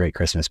up being a great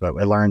Christmas. But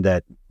I learned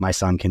that my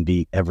son can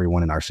beat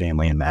everyone in our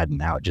family in Madden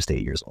now at just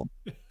 8 years old.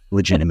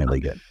 Legitimately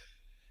good.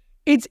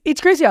 It's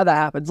crazy how that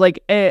happens.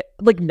 Like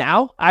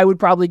now, I would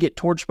probably get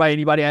torched by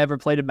anybody I ever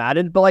played in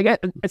Madden. But like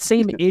at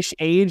same-ish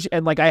age,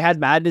 and like I had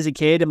Madden as a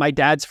kid, and my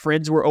dad's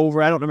friends were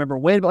over. I don't remember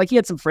when, but like he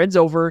had some friends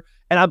over,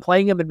 and I'm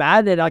playing him in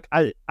Madden, and like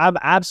I'm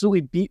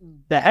absolutely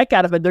beating the heck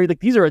out of him. They're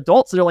like, these are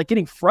adults, and they're like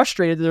getting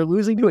frustrated that they're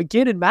losing to a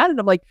kid in Madden.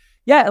 I'm like,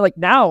 yeah, like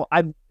now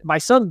my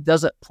son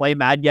doesn't play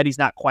Madden yet. He's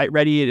not quite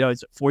ready. You know,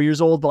 he's 4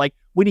 years old, but like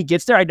when he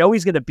gets there, I know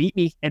he's gonna beat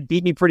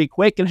me pretty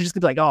quick, and it's just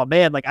gonna be like, oh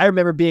man, like I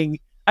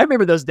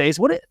remember those days.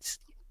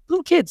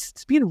 Little kids,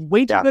 it's being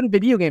way too good at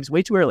video games,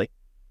 way too early.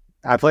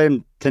 I played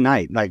him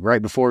tonight, like right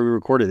before we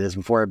recorded this,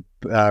 before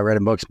I read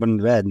him books, put him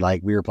to bed,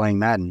 like we were playing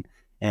Madden,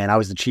 and I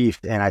was the chief,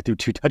 and I threw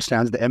 2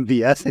 touchdowns to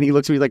MVS, and he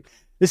looks at me like,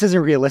 this isn't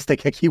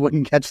realistic. Like, he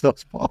wouldn't catch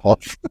those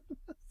balls.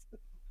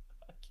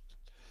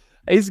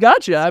 He's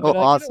got you. I mean,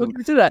 awesome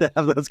to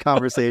have those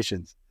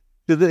conversations.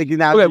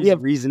 Now we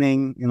have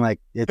reasoning, and like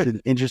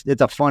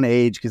it's a fun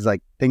age because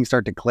like things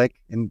start to click,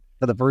 and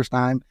for the first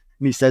time,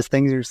 and he says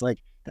things, you're just like,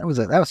 that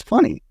was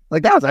funny.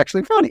 Like, that was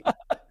actually funny.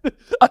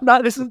 I'm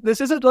not. This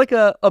isn't like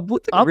a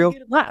real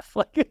laugh.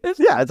 Like,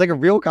 yeah, it's like a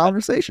real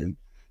conversation.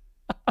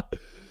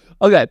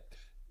 Okay,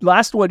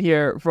 last one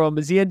here from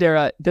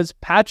Ziandera. Does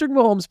Patrick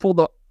Mahomes pull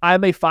the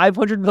 "I'm a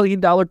 $500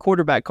 million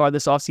quarterback" card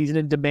this offseason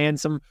and demand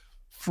some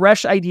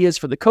fresh ideas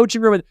for the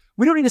coaching room. And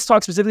we don't need to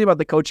talk specifically about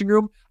the coaching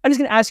room. I'm just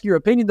going to ask your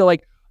opinion though,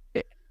 like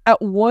at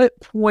what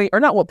point, or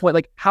not what point,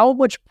 like how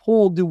much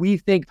pull do we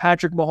think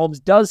Patrick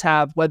Mahomes does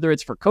have, whether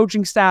it's for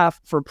coaching staff,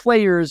 for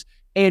players,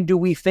 and do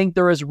we think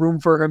there is room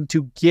for him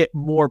to get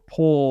more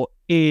pull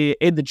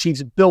in the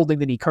Chiefs building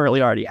than he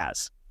currently already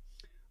has?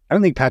 I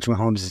don't think Patrick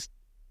Mahomes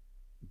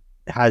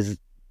has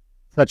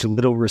such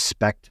little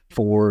respect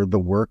for the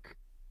work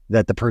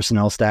that the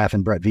personnel staff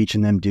and Brett Veach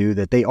and them do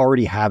that they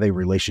already have a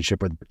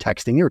relationship with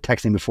texting. They were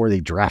texting before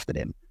they drafted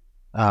him.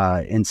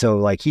 And so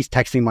like he's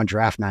texting him on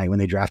draft night when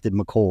they drafted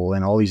McColl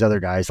and all these other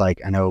guys. Like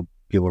I know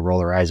people roll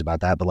their eyes about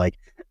that, but like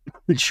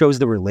it shows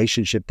the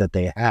relationship that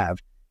they have.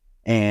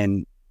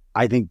 And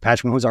I think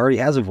Patrick Mahomes already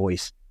has a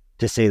voice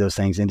to say those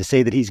things, and to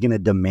say that he's going to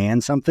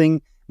demand something,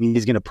 I mean,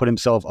 he's going to put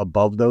himself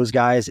above those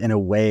guys in a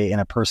way, in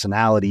a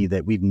personality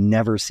that we've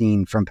never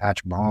seen from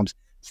Patrick Mahomes.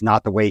 It's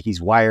not the way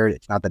he's wired.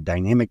 It's not the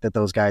dynamic that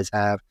those guys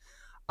have.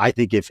 I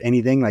think if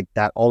anything like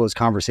that, all those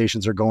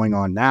conversations are going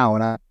on now,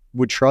 and I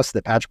would trust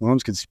that Patrick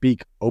Mahomes could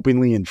speak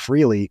openly and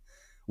freely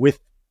with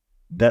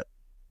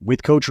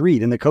Coach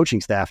Reid and the coaching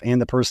staff and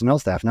the personnel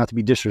staff, not to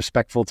be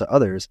disrespectful to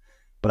others,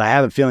 but I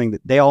have a feeling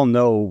that they all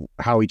know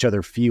how each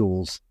other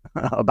feels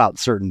about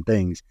certain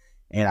things.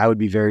 And I would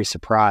be very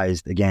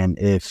surprised, again,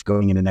 if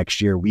going into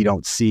next year, we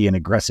don't see an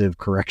aggressive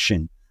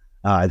correction.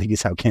 I think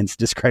it's how Kent's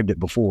described it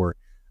before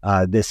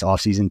this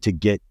offseason, to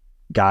get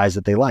guys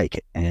that they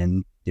like.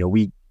 And,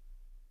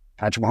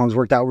 Patrick Mahomes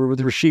worked out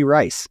with Rashee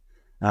Rice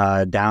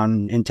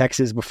down in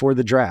Texas before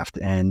the draft.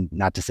 And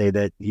not to say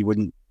that he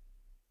wouldn't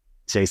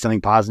say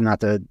something positive, not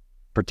to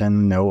pretend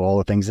to know all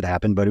the things that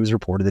happened, but it was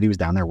reported that he was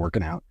down there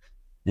working out.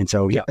 And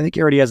so I think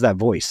he already has that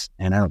voice,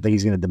 and I don't think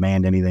he's going to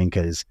demand anything,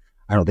 because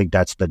I don't think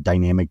that's the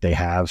dynamic they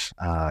have.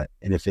 And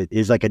if it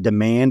is like a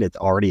demand, it's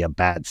already a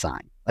bad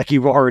sign. Like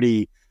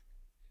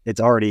it's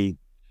already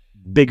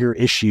bigger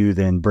issue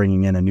than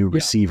bringing in a new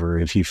receiver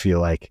if you feel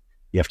like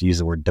you have to use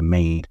the word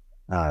demand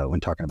when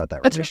talking about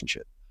that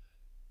relationship.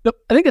 Nope,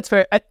 I think that's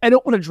fair. I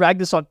don't want to drag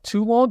this on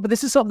too long, but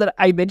this is something that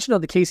I mentioned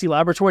on the KC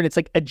Laboratory, and it's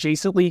like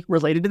adjacently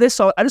related to this.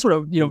 So I just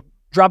want to,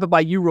 drop it by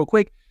you real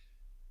quick.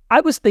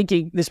 I was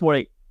thinking this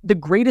morning, the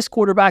greatest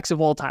quarterbacks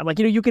of all time, like,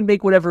 you can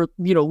make whatever,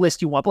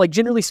 list you want, but like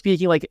generally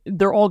speaking, like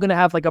they're all going to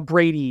have like a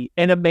Brady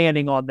and a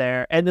Manning on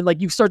there. And then like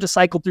you start to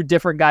cycle through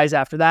different guys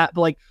after that. But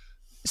like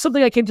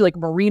something I came to, like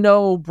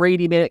Marino,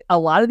 Brady, Manning, a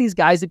lot of these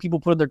guys that people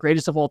put on their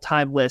greatest of all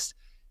time list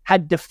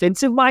had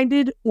defensive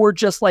minded or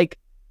just like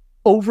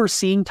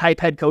overseeing type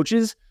head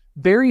coaches.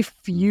 Very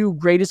few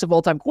greatest of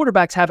all time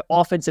quarterbacks have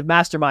offensive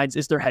masterminds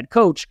as their head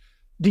coach.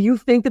 Do you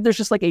think that there's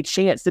just like a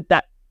chance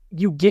that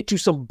you get to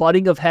some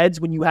butting of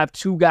heads when you have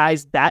two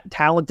guys that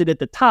talented at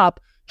the top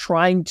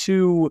trying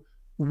to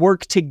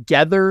work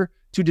together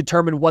to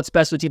determine what's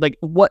best for the team? Like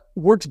what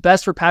works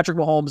best for Patrick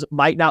Mahomes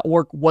might not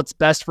work what's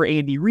best for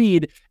Andy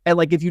Reid. And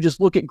like, if you just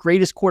look at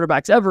greatest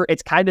quarterbacks ever,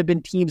 it's kind of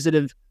been teams that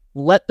have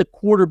let the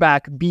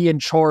quarterback be in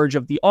charge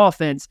of the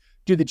offense.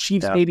 Do the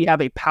Chiefs maybe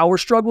have a power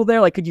struggle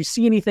there? Like, could you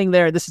see anything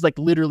there? This is like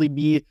literally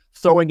me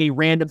throwing a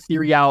random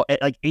theory out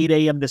at like 8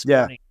 a.m. this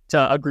morning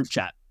to a group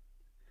chat.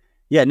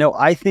 Yeah, no,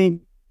 I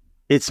think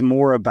it's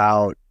more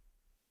about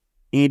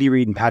Andy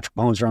Reid and Patrick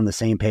Mahomes are on the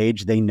same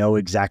page. They know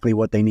exactly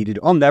what they need to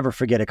do. I'll never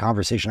forget a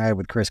conversation I had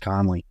with Chris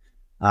Conley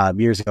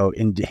years ago,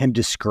 and him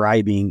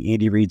describing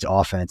Andy Reid's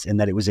offense, and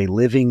that it was a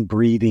living,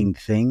 breathing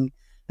thing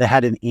that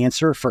had an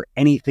answer for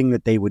anything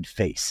that they would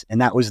face.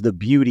 And that was the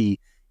beauty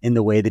in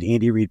the way that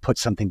Andy Reid put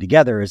something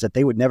together, is that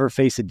they would never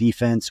face a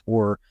defense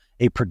or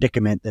a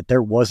predicament that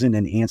there wasn't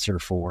an answer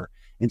for.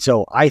 And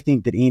so I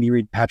think that Andy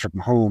Reid, Patrick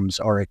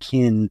Mahomes are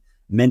akin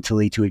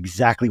mentally to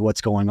exactly what's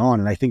going on.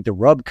 And I think the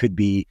rub could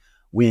be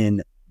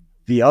when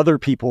the other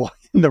people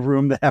in the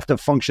room that have to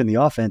function the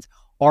offense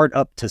aren't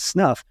up to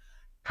snuff.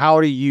 How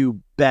do you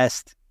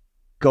best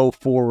go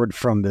forward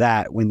from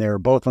that when they're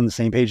both on the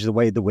same page? The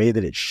way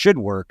that it should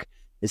work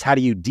is, how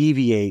do you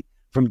deviate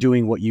from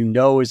doing what you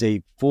know is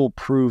a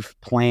foolproof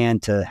plan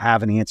to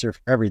have an answer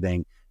for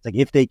everything? It's like,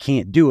 if they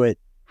can't do it,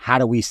 how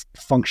do we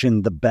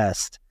function the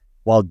best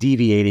while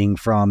deviating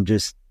from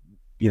just,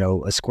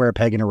 a square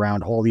peg in a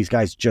round hole? These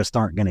guys just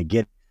aren't going to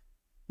get.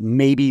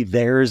 Maybe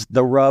there's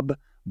the rub,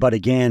 but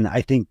again,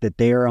 I think that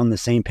they're on the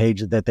same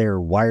page, that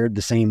they're wired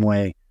the same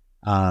way,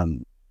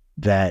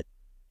 that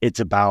it's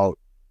about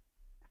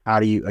how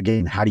do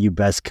you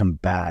best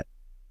combat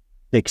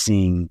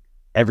fixing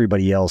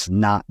everybody else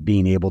not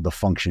being able to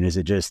function? Is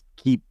it just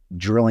keep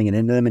drilling it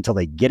into them until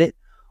they get it,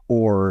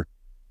 or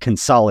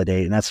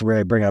consolidate? And that's where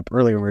I bring up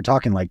earlier, we were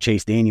talking like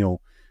Chase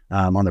Daniel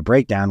on the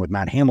breakdown with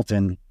Matt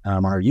Hamilton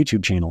on our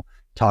YouTube channel,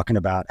 talking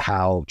about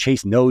how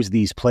Chase knows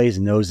these plays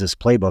and knows this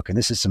playbook. And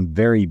this is some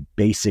very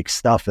basic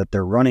stuff that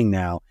they're running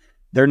now.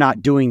 They're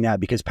not doing that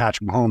because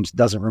Patrick Mahomes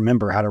doesn't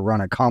remember how to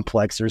run a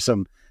complex or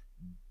some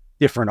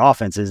different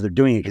offenses. They're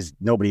doing it because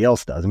nobody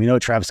else does. And we know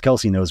Travis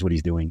Kelce knows what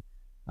he's doing.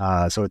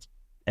 So it's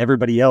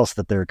everybody else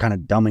that they're kind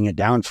of dumbing it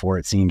down for,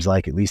 it seems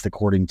like, at least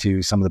according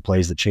to some of the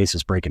plays that Chase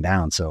is breaking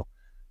down. So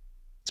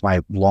it's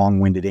my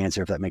long-winded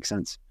answer, if that makes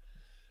sense.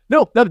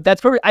 No, that's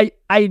perfect.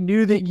 I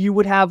knew that you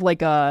would have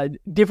like a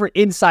different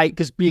insight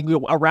because being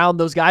around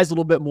those guys a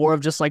little bit more of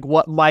just like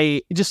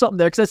just something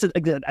there. Because that's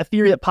a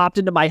theory that popped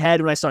into my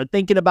head when I started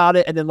thinking about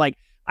it. And then like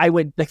I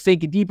went like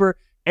thinking deeper.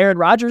 Aaron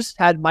Rodgers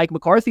had Mike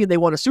McCarthy and they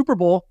won a Super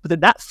Bowl, but then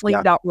that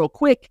flamed out real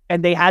quick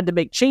and they had to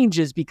make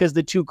changes because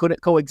the two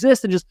couldn't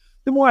coexist. And just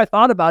the more I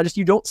thought about it, just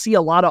you don't see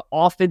a lot of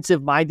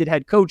offensive minded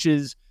head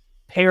coaches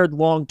paired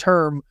long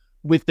term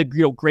with the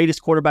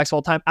greatest quarterbacks of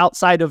all time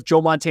outside of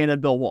Joe Montana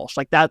and Bill Walsh.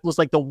 Like that was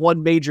like the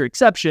one major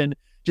exception.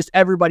 Just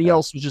everybody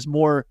else was just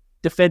more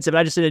defensive. And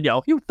I just didn't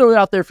you throw it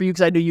out there for you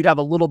because I knew you'd have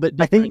a little bit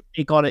different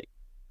take on it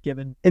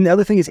given. And the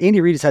other thing is Andy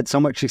Reid has had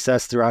so much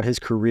success throughout his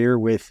career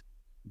with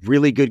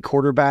really good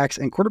quarterbacks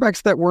and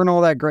quarterbacks that weren't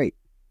all that great.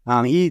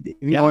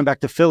 Going back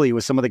to Philly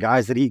with some of the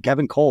guys that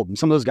Kevin Kolb and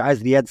some of those guys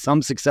that he had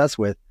some success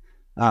with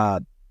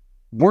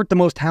weren't the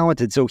most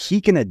talented. So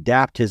he can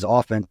adapt his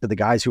offense to the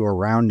guys who are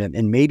around him.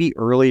 And maybe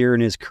earlier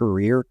in his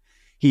career,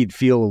 he'd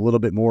feel a little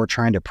bit more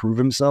trying to prove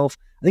himself.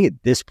 I think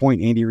at this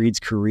point, Andy Reid's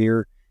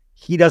career,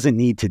 he doesn't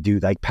need to do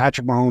like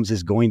Patrick Mahomes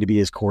is going to be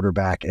his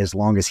quarterback as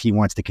long as he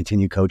wants to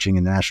continue coaching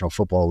in the National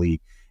Football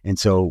League. And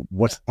so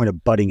what's the point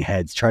of butting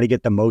heads? Try to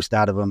get the most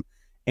out of him.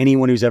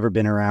 Anyone who's ever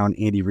been around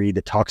Andy Reid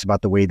that talks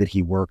about the way that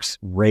he works,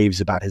 raves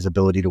about his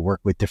ability to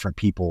work with different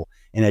people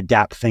and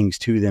adapt things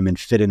to them and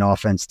fit an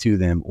offense to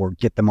them or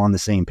get them on the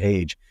same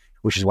page,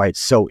 which is why it's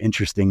so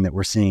interesting that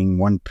we're seeing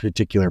one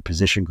particular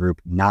position group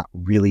not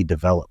really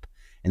develop.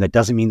 And that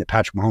doesn't mean that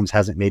Patrick Mahomes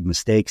hasn't made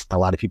mistakes. A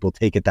lot of people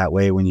take it that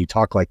way when you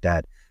talk like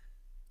that.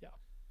 Yeah.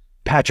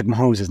 Patrick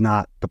Mahomes is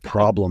not the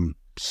problem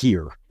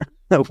here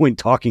when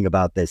talking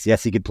about this.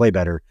 Yes, he could play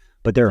better,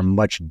 but there are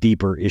much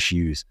deeper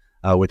issues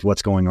with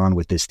what's going on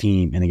with this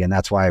team. And again,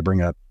 that's why I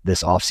bring up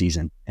this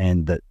offseason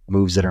and the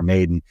moves that are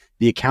made and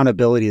the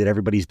accountability that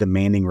everybody's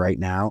demanding right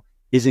now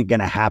isn't going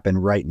to happen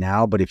right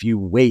now. But if you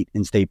wait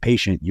and stay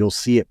patient, you'll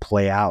see it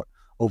play out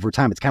over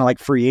time. It's kind of like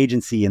free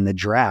agency and the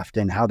draft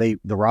and how the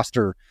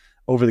roster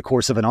over the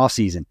course of an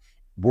offseason.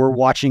 We're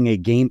watching a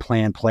game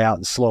plan play out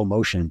in slow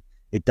motion.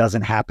 It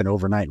doesn't happen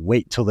overnight.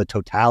 Wait till the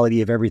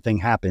totality of everything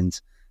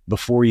happens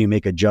before you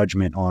make a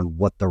judgment on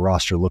what the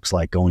roster looks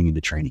like going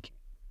into training camp.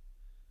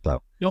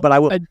 But I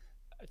will.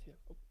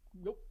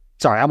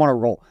 Sorry, I'm on a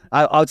roll.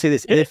 I would say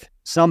this: if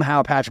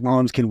somehow Patrick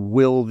Mahomes can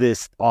will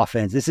this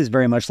offense, this is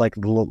very much like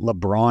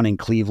LeBron in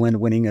Cleveland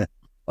winning a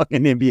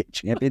fucking NBA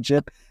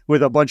championship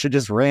with a bunch of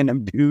just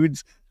random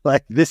dudes.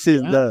 Like this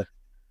is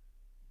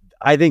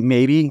I think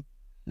maybe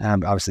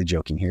I'm obviously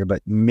joking here,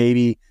 but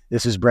maybe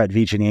this is Brett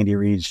Veach and Andy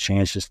Reid's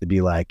chance just to be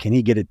like, can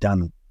he get it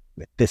done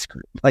with this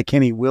group? Like,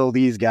 can he will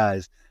these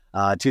guys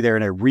to there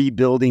in a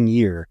rebuilding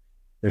year?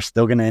 They're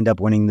still going to end up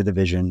winning the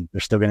division. They're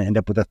still going to end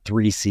up with a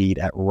 3 seed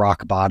at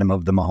rock bottom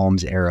of the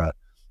Mahomes era.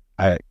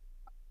 I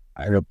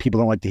know people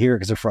don't like to hear it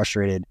because they're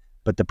frustrated,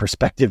 but the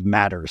perspective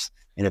matters.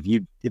 And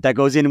if that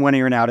goes in one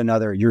ear and out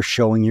another, you're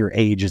showing your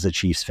age as a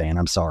Chiefs fan.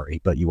 I'm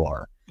sorry, but you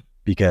are,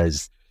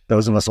 because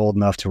those of us old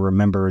enough to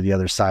remember the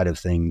other side of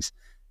things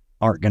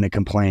aren't going to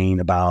complain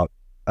about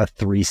a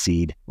 3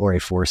 seed or a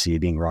 4 seed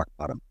being rock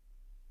bottom.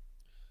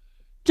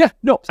 Yeah,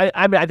 no,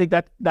 I mean, I think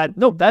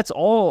that's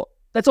all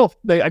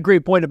a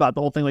great point about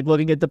the whole thing, like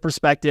looking at the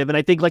perspective. And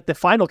I think like the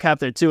final cap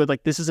there too,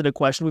 like this isn't a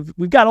question.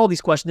 We've got all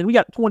these questions and we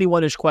got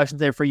 21-ish questions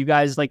there for you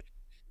guys. Like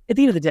at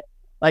the end of the day,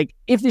 like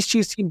if this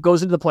Chiefs team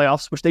goes into the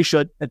playoffs, which they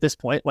should at this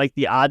point, like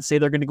the odds say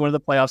they're going to go into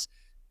the playoffs,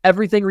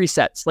 everything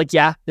resets. Like,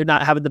 yeah, they're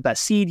not having the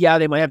best seed. Yeah,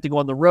 they might have to go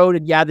on the road.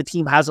 And yeah, the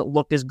team hasn't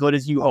looked as good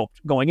as you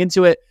hoped going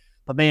into it.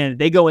 But man,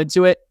 they go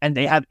into it and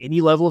they have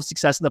any level of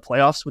success in the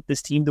playoffs with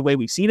this team the way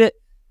we've seen it,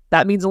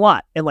 that means a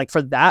lot. And like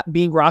for that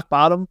being rock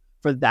bottom,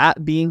 for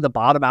that being the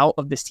bottom out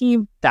of this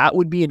team, that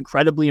would be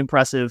incredibly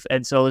impressive.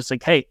 And so it's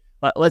like, hey,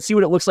 let's see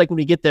what it looks like when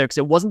we get there. Because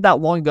it wasn't that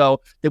long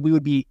ago that we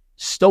would be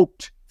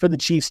stoked for the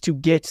Chiefs to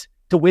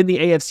win the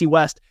AFC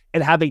West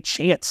and have a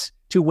chance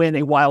to win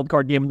a wild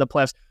card game in the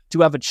playoffs,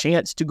 to have a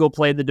chance to go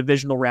play in the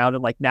divisional round.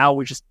 And like now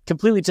we just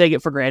completely take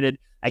it for granted.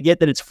 I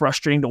get that it's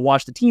frustrating to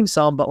watch the team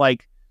some, but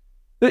like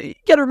you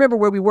got to remember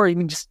where we were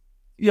even just,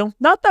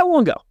 not that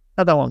long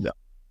ago.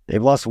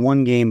 They've lost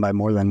one game by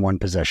more than one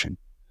possession.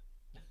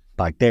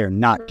 Like they're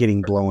not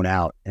getting blown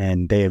out,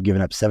 and they have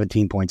given up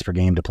 17 points per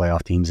game to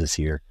playoff teams this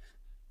year.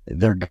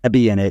 They're going to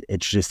be in it.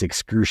 It's just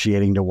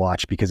excruciating to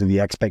watch because of the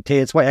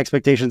expectations. It's why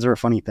expectations are a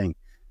funny thing.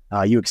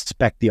 You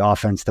expect the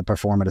offense to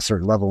perform at a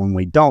certain level. When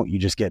we don't, you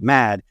just get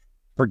mad,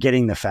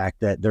 forgetting the fact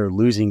that they're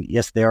losing.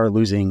 Yes, they are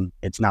losing.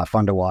 It's not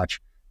fun to watch,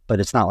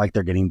 but it's not like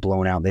they're getting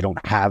blown out. They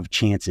don't have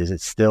chances.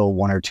 It's still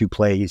 1 or 2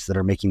 plays that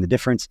are making the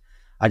difference.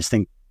 I just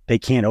think they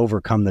can't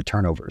overcome the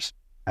turnovers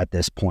at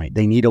this point.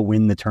 They need to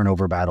win the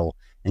turnover battle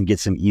and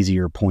get some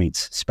easier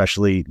points,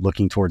 especially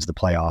looking towards the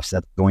playoffs.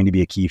 That's going to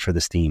be a key for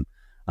this team,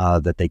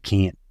 that they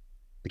can't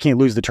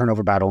lose the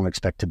turnover battle and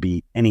expect to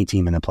beat any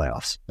team in the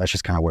playoffs. That's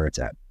just kind of where it's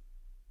at.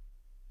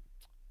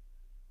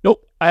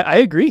 Nope, I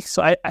agree.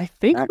 So I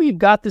think we've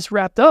got this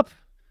wrapped up.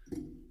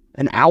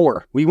 An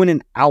hour. We went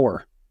an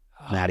hour,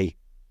 Maddie.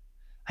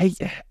 I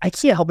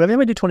can't help it. Every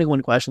time I do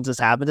 21 questions, this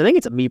happens. I think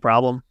it's a me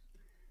problem.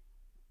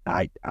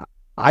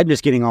 I'm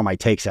just getting all my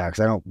takes out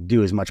because I don't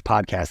do as much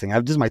podcasting.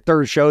 This is my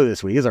third show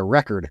this week. It's a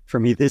record for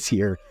me this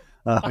year.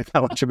 With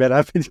how much of it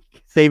I've been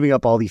saving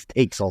up all these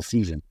takes all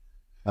season.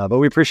 But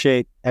we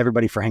appreciate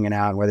everybody for hanging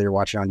out, and whether you're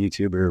watching on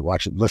YouTube or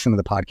listen to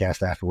the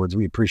podcast afterwards,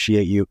 we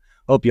appreciate you.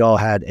 Hope you all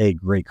had a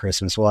great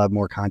Christmas. We'll have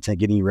more content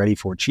getting you ready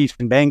for Chiefs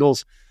and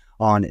Bengals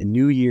on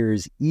New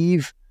Year's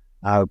Eve.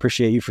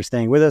 Appreciate you for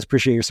staying with us.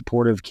 Appreciate your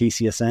support of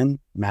KCSN.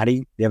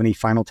 Maddie, do you have any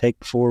final take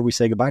before we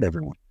say goodbye to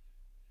everyone?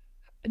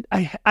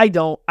 I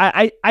don't.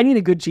 I need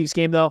a good Chiefs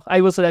game, though.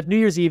 I will say that New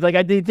Year's Eve, like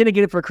I didn't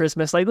get it for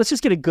Christmas. Like, let's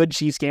just get a good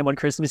Chiefs game on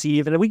Christmas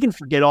Eve, and then we can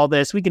forget all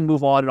this. We can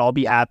move on and all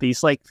be happy.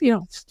 It's like,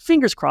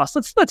 fingers crossed.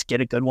 Let's get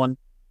a good one.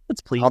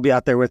 Let's please. I'll be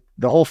out there with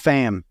the whole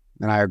fam,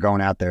 and I are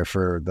going out there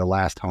for the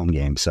last home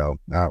game. So,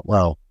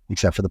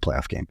 except for the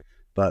playoff game.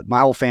 But my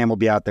whole fam will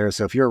be out there.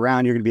 So if you're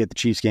around, you're going to be at the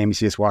Chiefs game. You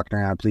see us walking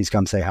around, please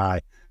come say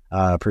hi.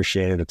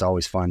 Appreciate it. It's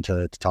always fun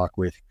to talk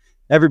with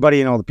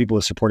everybody and all the people who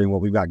are supporting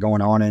what we've got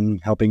going on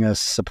and helping us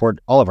support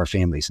all of our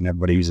families and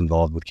everybody who's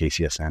involved with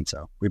KCSN.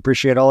 So we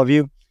appreciate all of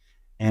you,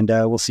 and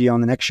we'll see you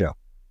on the next show.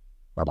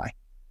 Bye-bye.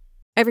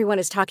 Everyone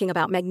is talking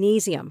about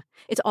magnesium.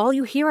 It's all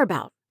you hear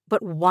about.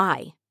 But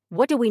why?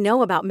 What do we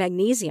know about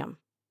magnesium?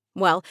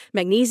 Well,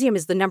 magnesium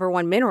is the number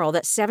one mineral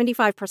that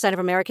 75% of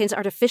Americans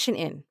are deficient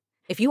in.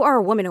 If you are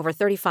a woman over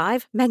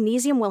 35,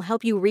 magnesium will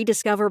help you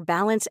rediscover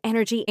balance,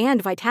 energy,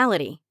 and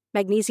vitality.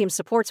 Magnesium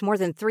supports more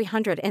than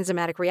 300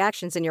 enzymatic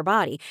reactions in your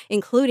body,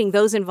 including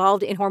those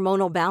involved in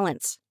hormonal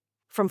balance.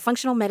 From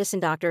functional medicine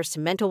doctors to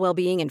mental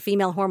well-being and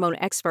female hormone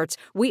experts,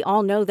 we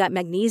all know that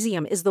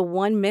magnesium is the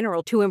one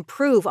mineral to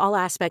improve all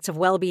aspects of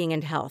well-being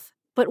and health.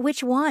 But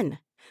which one?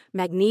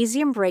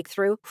 Magnesium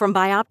Breakthrough from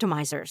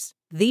Bioptimizers,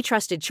 the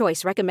trusted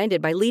choice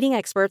recommended by leading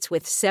experts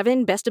with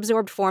 7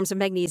 best-absorbed forms of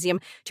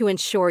magnesium to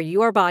ensure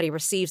your body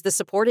receives the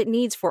support it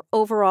needs for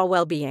overall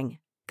well-being.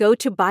 Go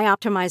to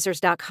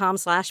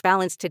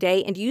bioptimizers.com/balance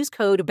today and use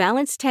code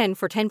BALANCE10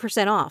 for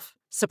 10% off.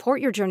 Support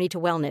your journey to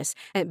wellness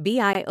at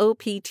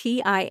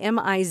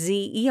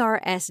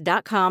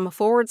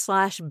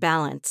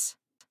bioptimizers.com/balance.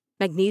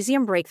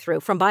 Magnesium Breakthrough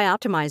from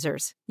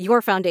Bioptimizers,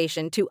 your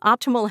foundation to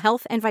optimal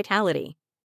health and vitality.